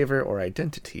lack of flavor or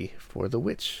identity for the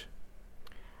witch?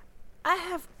 I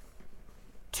have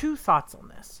two thoughts on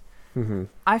this. Mm-hmm.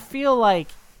 I feel like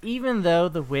even though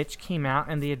the witch came out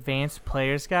in the advanced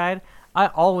player's guide, I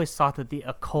always thought that the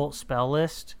occult spell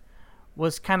list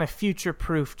was kind of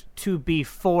future-proofed to be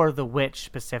for the witch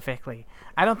specifically.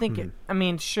 I don't think it... I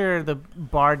mean, sure, the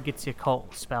bard gets the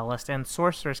occult spell list, and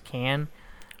sorcerers can,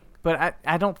 but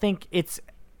I don't think it's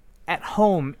at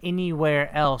home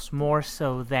anywhere else more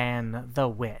so than the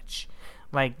witch.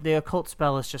 Like, the occult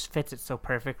spell list just fits it so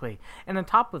perfectly. And on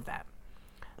top of that,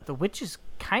 the witches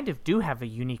kind of do have a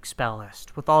unique spell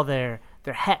list with all their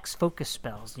hex focus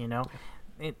spells, you know?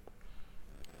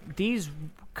 These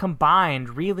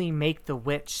combined really make the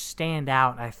witch stand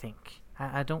out, I think.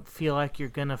 I don't feel like you're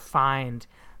going to find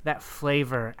that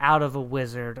flavor out of a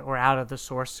wizard or out of the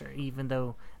sorcerer, even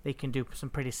though they can do some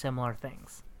pretty similar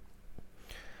things.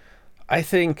 I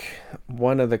think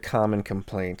one of the common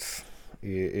complaints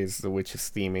is the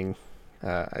witch's theming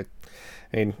I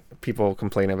mean, people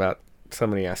complain about so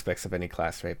many aspects of any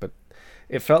class, right? But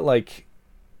it felt like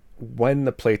when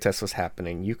the playtest was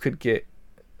happening, you could get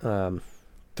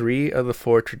 3 of the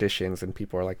 4 traditions, and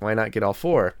people are like, why not get all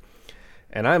 4?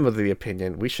 And I'm of the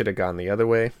opinion we should have gone the other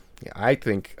way. Yeah, I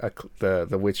think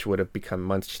the witch would have become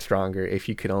much stronger if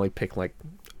you could only pick like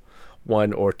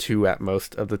 1 or 2 at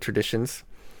most of the traditions.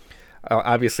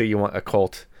 Obviously, you want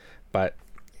occult, but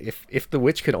if the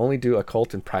witch could only do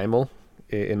occult and primal,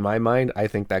 in my mind, I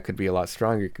think that could be a lot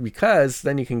stronger, because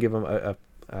then you can give them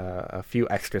a few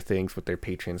extra things with their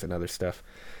patrons and other stuff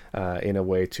in a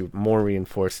way to more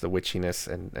reinforce the witchiness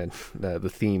and the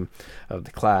theme of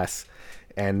the class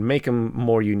and make them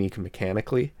more unique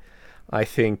mechanically. I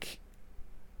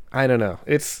don't know.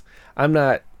 I'm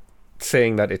not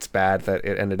saying that it's bad that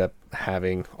it ended up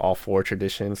having all 4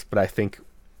 traditions, but I think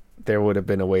there would have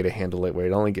been a way to handle it where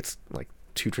it only gets like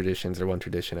 2 traditions or 1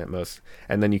 tradition at most,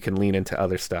 and then you can lean into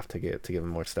other stuff to give them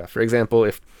more stuff. For example,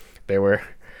 if there were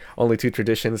only 2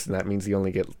 traditions, and that means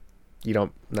you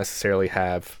don't necessarily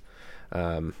have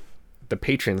the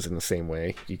patrons in the same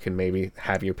way. You can maybe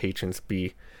have your patrons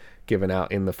be given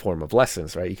out in the form of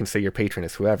lessons, right? You can say your patron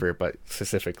is whoever, but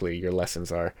specifically your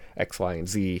lessons are X, Y, and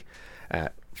Z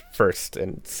at 1st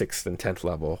and 6th and 10th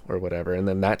level or whatever, and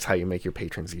then that's how you make your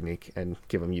patrons unique and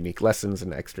give them unique lessons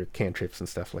and extra cantrips and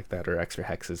stuff like that, or extra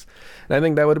hexes. And I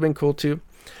think that would have been cool too.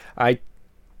 I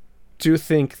do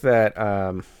think that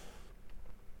or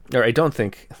I don't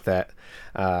think that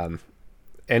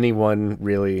anyone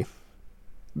really,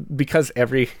 because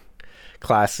every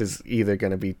class is either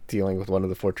going to be dealing with one of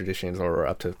the 4 traditions or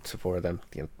up to 4 of them.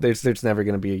 There's never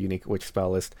going to be a unique witch spell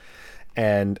list,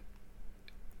 and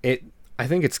I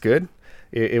think it's good.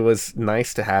 It was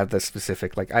nice to have the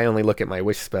specific, like, I only look at my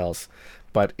witch spells,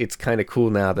 but it's kind of cool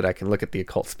now that I can look at the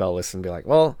occult spell list and be like,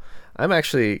 well, I'm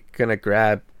actually going to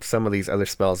grab some of these other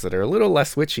spells that are a little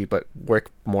less witchy but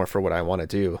work more for what I want to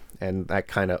do, and that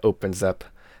kind of opens up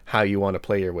how you want to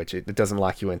play your witch. It doesn't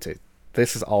lock you into,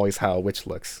 this is always how a witch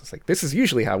looks. It's like, this is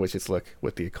usually how witches look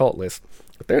with the occult list,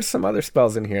 but there's some other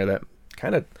spells in here that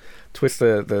kind of twist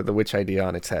the witch idea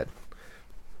on its head.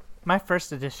 My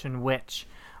 1st edition witch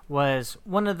was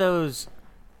one of those,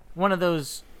 what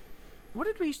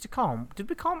did we used to call them? Did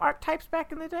we call them archetypes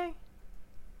back in the day?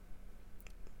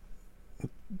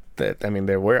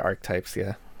 There were archetypes,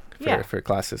 for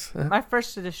classes. My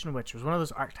 1st edition witch was one of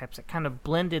those archetypes that kind of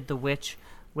blended the witch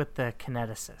with the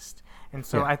kineticist. And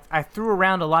so I threw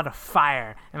around a lot of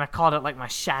fire, and I called it like my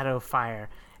shadow fire.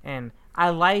 And I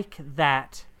like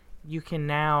that you can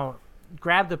now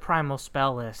grab the primal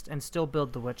spell list and still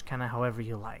build the witch kind of however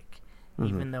you like,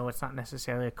 even though it's not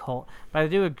necessarily a cult. But I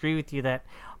do agree with you that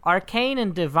arcane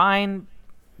and divine,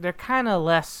 they're kind of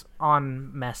less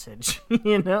on message,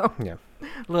 Yeah.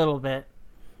 A little bit.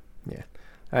 Yeah.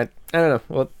 I don't know.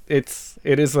 Well, it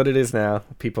is what it is now.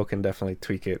 People can definitely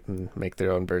tweak it and make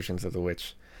their own versions of the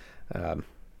witch.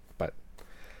 But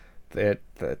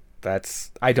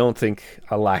that's, I don't think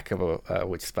a lack of a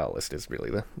witch spell list is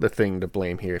really the thing to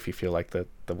blame here if you feel like the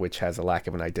witch has a lack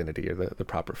of an identity or the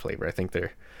proper flavor. I think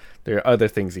there are other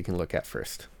things you can look at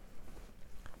first.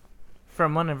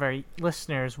 From one of our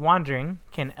listeners wondering,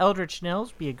 can Eldritch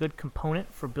Nails be a good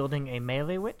component for building a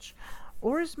melee witch?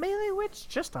 Or is melee witch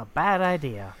just a bad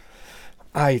idea?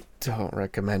 I don't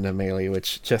recommend a melee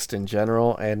witch just in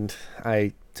general, and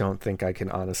I don't think I can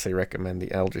honestly recommend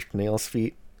the Eldritch Nails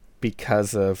feat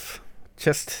because of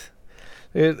just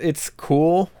it's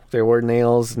cool. There were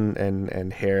nails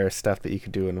and hair stuff that you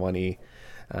could do in 1E,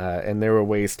 and there were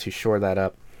ways to shore that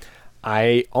up.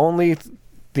 The only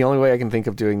way I can think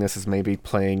of doing this is maybe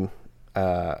playing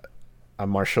a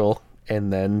martial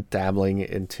and then dabbling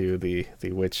into the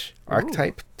witch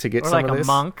archetype to get some of this.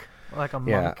 Like a monk.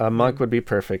 Yeah, a monk would be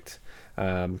perfect.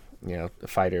 A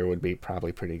fighter would be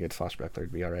probably pretty good. Swashbuckler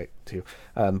would be all right too.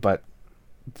 But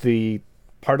the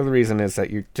part of the reason is that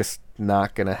you're just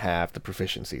not going to have the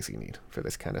proficiencies you need for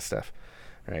this kind of stuff,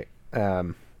 right?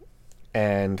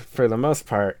 And for the most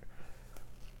part,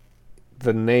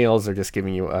 the nails are just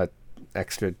giving you a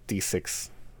extra D6.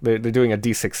 They're doing a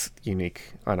D6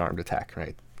 unique unarmed attack,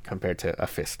 right? Compared to a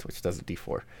fist, which does a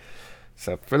D4.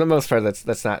 So for the most part,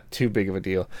 that's not too big of a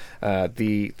deal.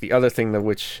 The other thing that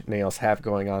witch nails have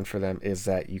going on for them is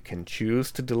that you can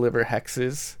choose to deliver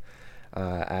hexes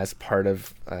as part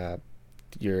of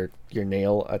your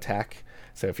nail attack.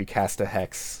 So if you cast a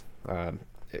hex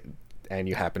and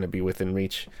you happen to be within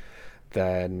reach,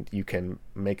 then you can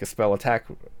make a spell attack,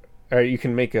 or you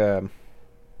can make a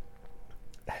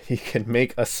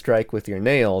strike with your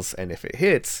nails, and if it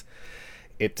hits,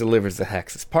 it delivers the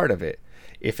hex as part of it.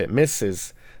 If it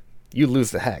misses, you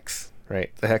lose the hex,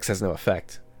 right? The hex has no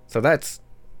effect. So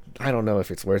I don't know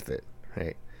if it's worth it,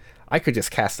 right? I could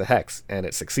just cast a hex and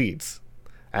it succeeds.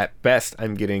 At best,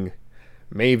 I'm getting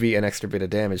maybe an extra bit of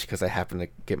damage because I happen to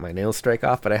get my nail strike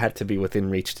off, but I had to be within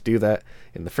reach to do that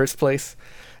in the first place.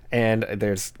 And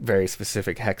there's very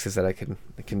specific hexes that I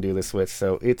can do this with.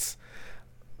 So it's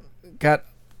got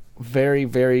very,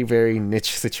 very, very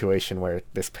niche situation where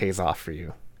this pays off for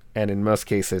you. And in most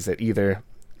cases, it either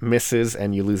misses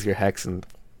and you lose your hex, and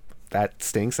that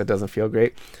stinks. That doesn't feel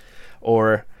great.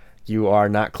 Or you are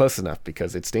not close enough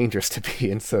because it's dangerous to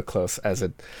be in so close as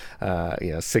a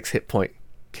 6 hit point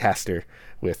caster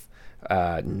with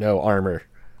no armor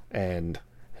and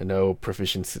no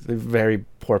proficiency, very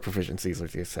poor proficiencies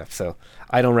with your stuff. So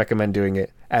I don't recommend doing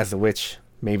it as a witch.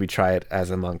 Maybe try it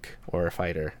as a monk or a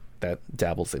fighter that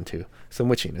dabbles into some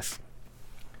witchiness.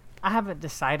 I haven't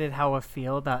decided how I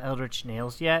feel about Eldritch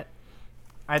Nails yet.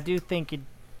 I think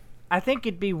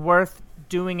it'd be worth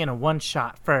doing in a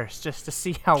one-shot first, just to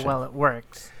see how well it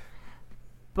works.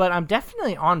 But I'm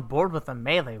definitely on board with a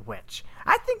melee witch.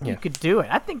 I think you could do it.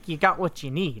 I think you got what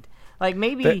you need. Like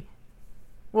maybe...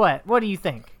 What do you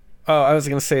think? Oh, I was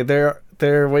going to say there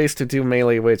are ways to do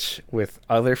melee witch with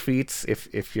other feats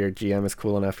if your GM is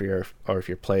cool enough, or if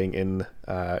you're playing in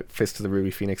Fist of the Ruby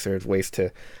Phoenix, there's ways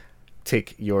to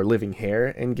take your living hair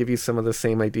and give you some of the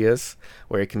same ideas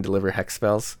where it can deliver hex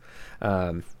spells.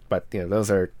 But those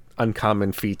are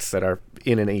uncommon feats that are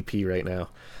in an AP right now.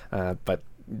 But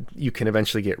you can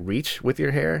eventually get reach with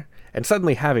your hair, and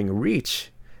suddenly having reach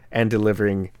and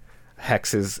delivering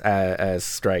hexes as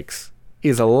strikes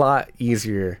is a lot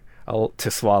easier to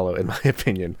swallow, in my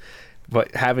opinion.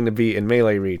 But having to be in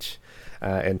melee reach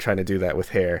and trying to do that with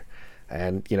hair,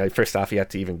 and first off, you have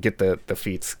to even get the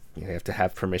feats. You have to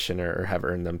have permission or have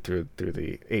earned them through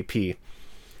the AP.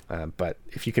 But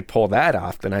if you could pull that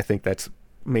off, then I think that's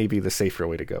maybe the safer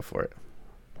way to go for it.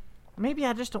 Maybe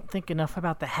I just don't think enough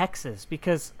about the hexes,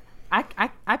 because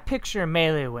I picture a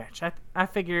melee witch. I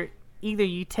figure either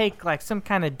you take like some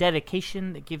kind of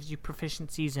dedication that gives you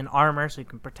proficiencies in armor so you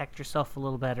can protect yourself a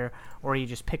little better, or you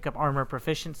just pick up armor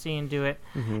proficiency and do it.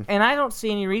 Mm-hmm. And I don't see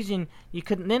any reason you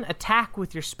couldn't then attack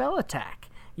with your spell attack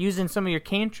using some of your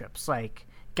cantrips, like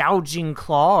Gouging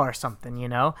Claw or something,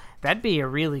 That'd be a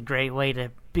really great way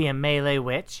to be a melee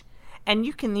witch. And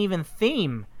you can even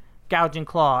theme Gouging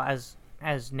Claw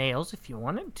as nails if you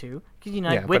wanted to,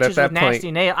 because witches with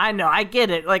nasty nails. I know, I get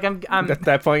it. Like I'm at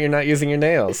that point, you're not using your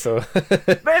nails, so.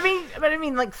 but I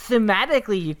mean, like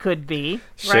thematically, you could be.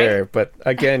 Sure, right? But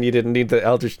again, you didn't need the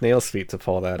Eldritch Nails feat to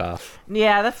pull that off.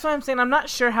 Yeah, that's what I'm saying. I'm not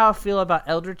sure how I feel about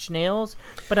Eldritch Nails,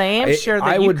 but I am sure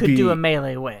that you could do a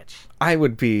melee witch. I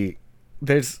would be.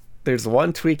 There's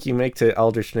one tweak you make to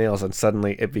Eldritch Nails, and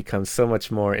suddenly it becomes so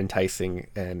much more enticing.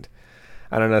 And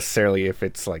I don't necessarily if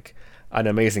it's like an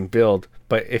amazing build,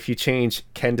 but if you change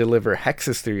can deliver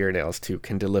hexes through your nails to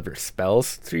can deliver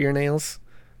spells through your nails,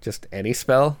 just any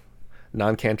spell,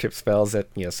 non-cantrip spells that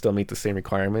still meet the same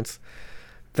requirements,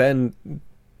 then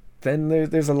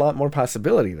there's a lot more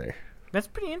possibility there. That's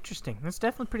pretty interesting. That's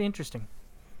definitely pretty interesting.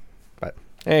 But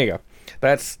there you go.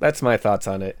 That's my thoughts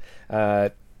on it.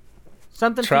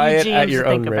 Something try for you GMs it at your to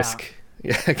think own risk. About.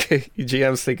 Yeah, okay. You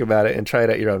GMs think about it and try it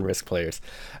at your own risk, players.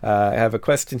 I have a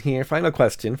question here, final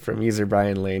question from user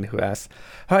Brian Lane, who asks,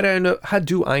 How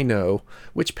do I know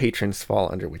which patrons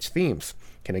fall under which themes?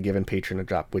 Can a given patron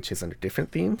drop witches under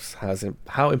different themes?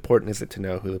 How important is it to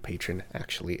know who the patron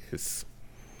actually is?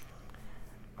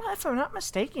 Well, if I'm not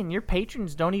mistaken, your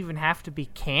patrons don't even have to be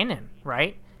canon,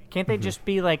 right? Can't they just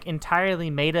be like entirely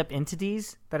made up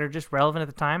entities that are just relevant at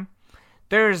the time?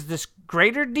 There's this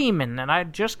greater demon that I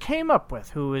just came up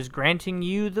with who is granting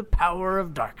you the power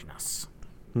of darkness.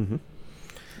 Mm-hmm.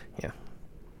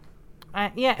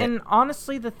 Yeah. And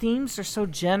honestly, the themes are so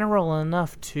general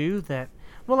enough, too, that,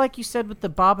 well, like you said with the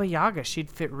Baba Yaga, she'd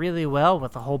fit really well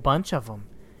with a whole bunch of them,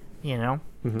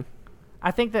 Mm-hmm.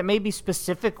 I think that maybe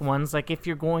specific ones, like if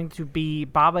you're going to be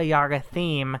Baba Yaga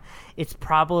theme, it's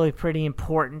probably pretty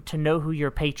important to know who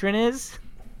your patron is.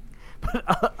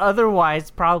 But otherwise,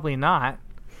 probably not.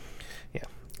 Yeah.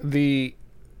 The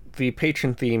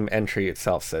patron theme entry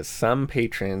itself says some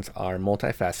patrons are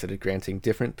multifaceted, granting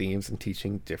different themes and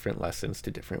teaching different lessons to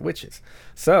different witches.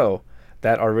 So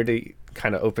that already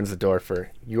kind of opens the door for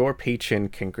your patron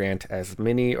can grant as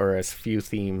many or as few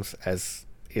themes as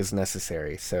is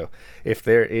necessary. So if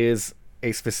there is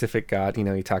a specific god,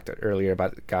 you talked earlier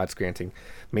about gods granting,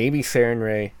 maybe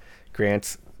Sarenrae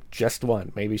grants just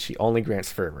one. Maybe she only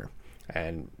grants fervor.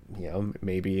 And,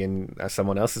 maybe in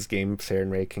someone else's game,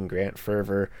 Sarenrae can grant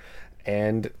fervor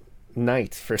and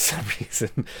night for some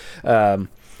reason.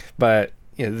 But,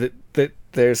 the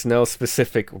there's no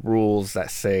specific rules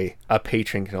that say a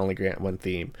patron can only grant one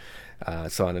theme,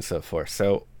 so on and so forth.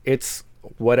 So it's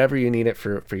whatever you need it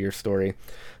for your story.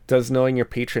 Does knowing your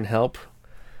patron help?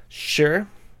 Sure,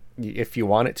 if you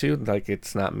want it to. Like,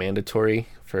 it's not mandatory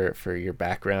for your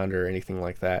background or anything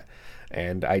like that.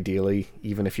 And ideally,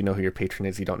 even if you know who your patron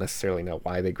is, you don't necessarily know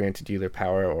why they granted you their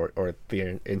power or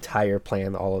their entire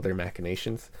plan, all of their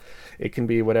machinations. It can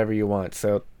be whatever you want.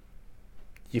 So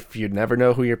if you never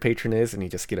know who your patron is and you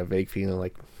just get a vague feeling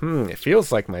like, it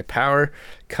feels like my power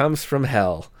comes from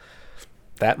hell,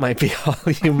 that might be all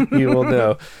you will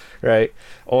know, right?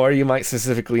 Or you might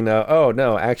specifically know, oh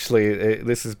no, actually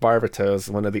this is Barbatos,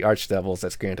 one of the archdevils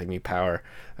that's granting me power,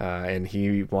 and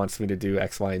he wants me to do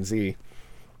X, Y, and Z.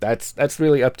 That's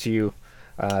really up to you.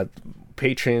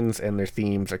 Patrons and their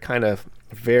themes are kind of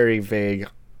very vague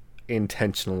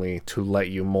intentionally to let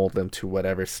you mold them to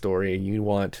whatever story you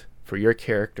want for your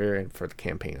character and for the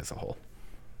campaign as a whole.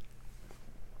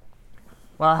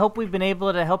 Well, I hope we've been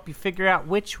able to help you figure out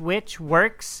which witch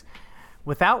works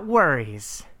without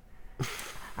worries.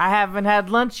 I haven't had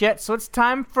lunch yet, so it's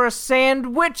time for a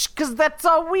sandwich, because that's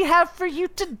all we have for you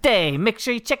today. Make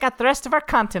sure you check out the rest of our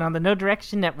content on the No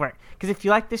Direction Network. Because if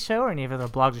you like this show or any of our other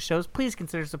blogs or shows, please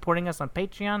consider supporting us on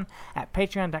Patreon at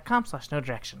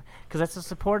patreon.com/nodirection. Because that's the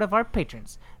support of our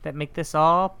patrons that make this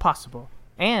all possible,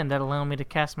 and that allow me to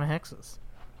cast my hexes.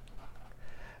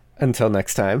 Until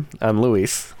next time, I'm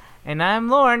Luis. And I'm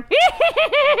Lauren.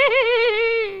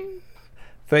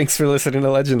 Thanks for listening to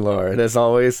Legend Lore, and as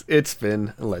always, it's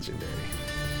been legendary.